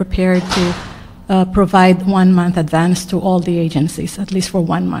 we're prepared to provide 1 month advance to all the agencies, at least for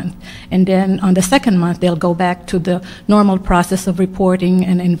 1 month. And then on the second month, they'll go back to the normal process of reporting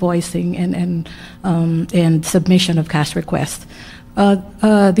and invoicing and submission of cash requests.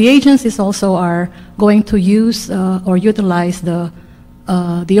 The agencies also are going to use or utilize the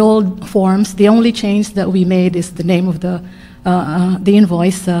old forms. The only change that we made is the name of the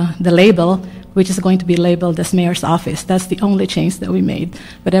invoice, the label, which is going to be labeled as Mayor's Office. That's the only change that we made,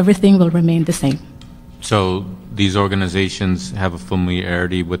 but everything will remain the same. So these organizations have a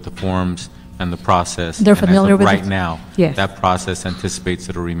familiarity with the forms and the process. They're familiar with it? Right now, yes. That process anticipates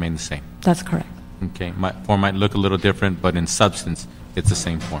it will remain the same. That's correct. Okay, form might look a little different, but in substance, it's the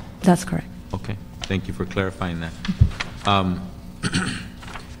same form. That's correct. Okay, thank you for clarifying that.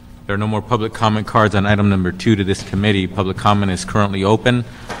 There are no more public comment cards on item number 2 to this committee. Public comment is currently open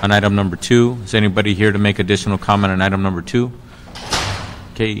on item number 2. Is anybody here to make additional comment on item number 2?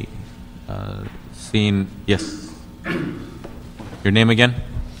 Okay, seeing, yes. Your name again?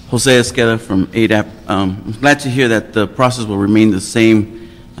 Jose Esqueda from ADAP. I'm glad to hear that the process will remain the same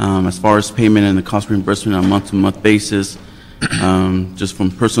as far as payment and the cost reimbursement on a month-to-month basis. Just from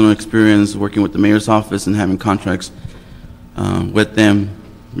personal experience working with the mayor's office and having contracts with them,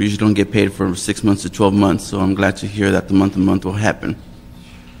 we usually don't get paid for 6 months to 12 months, so I'm glad to hear that the month-to-month will happen.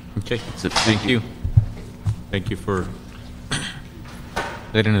 Okay, thank you. Thank you for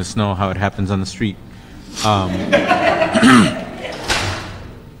letting us know how it happens on the street.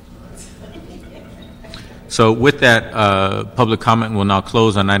 So with that, public comment will now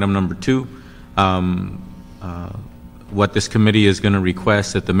close on item number 2. What this committee is going to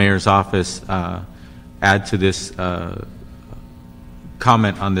request that the mayor's office add to this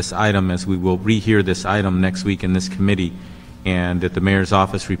comment on this item, as we will rehear this item next week in this committee, and that the mayor's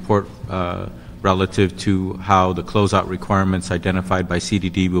office report relative to how the closeout requirements identified by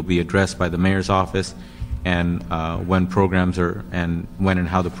CDD will be addressed by the mayor's office, and when programs are, and when and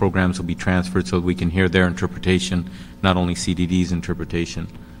how the programs will be transferred, so we can hear their interpretation, not only CDD's interpretation.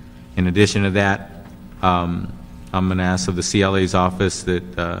 In addition to that, I'm going to ask of the CLA's office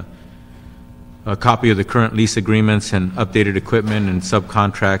that a copy of the current lease agreements and updated equipment and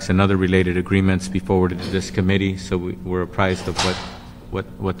subcontracts and other related agreements be forwarded to this committee, so we're apprised of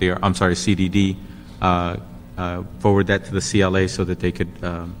what they are. I'm sorry, CDD. Forward that to the CLA so that they could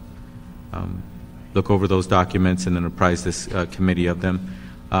look over those documents and then apprise this committee of them.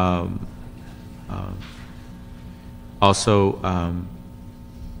 Also,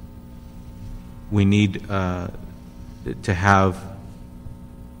 we need to have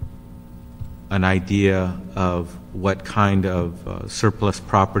an idea of what kind of surplus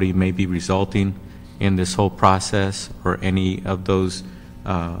property may be resulting in this whole process, or any of those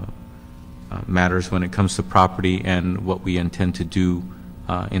matters when it comes to property, and what we intend to do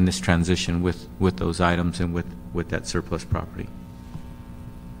in this transition with those items and with that surplus property.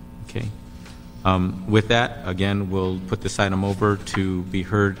 Okay. With that, again, we'll put this item over to be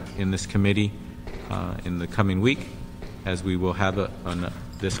heard in this committee in the coming week, as we will have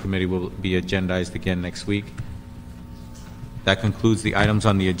this committee will be agendized again next week. That concludes the items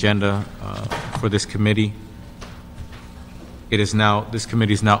on the agenda for this committee. This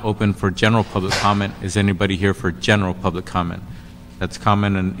committee is now open for general public comment. Is anybody here for general public comment? That's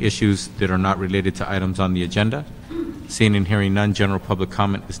comment on issues that are not related to items on the agenda. Seeing and hearing none, general public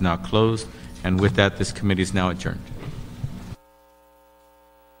comment is now closed. And with that, this committee is now adjourned.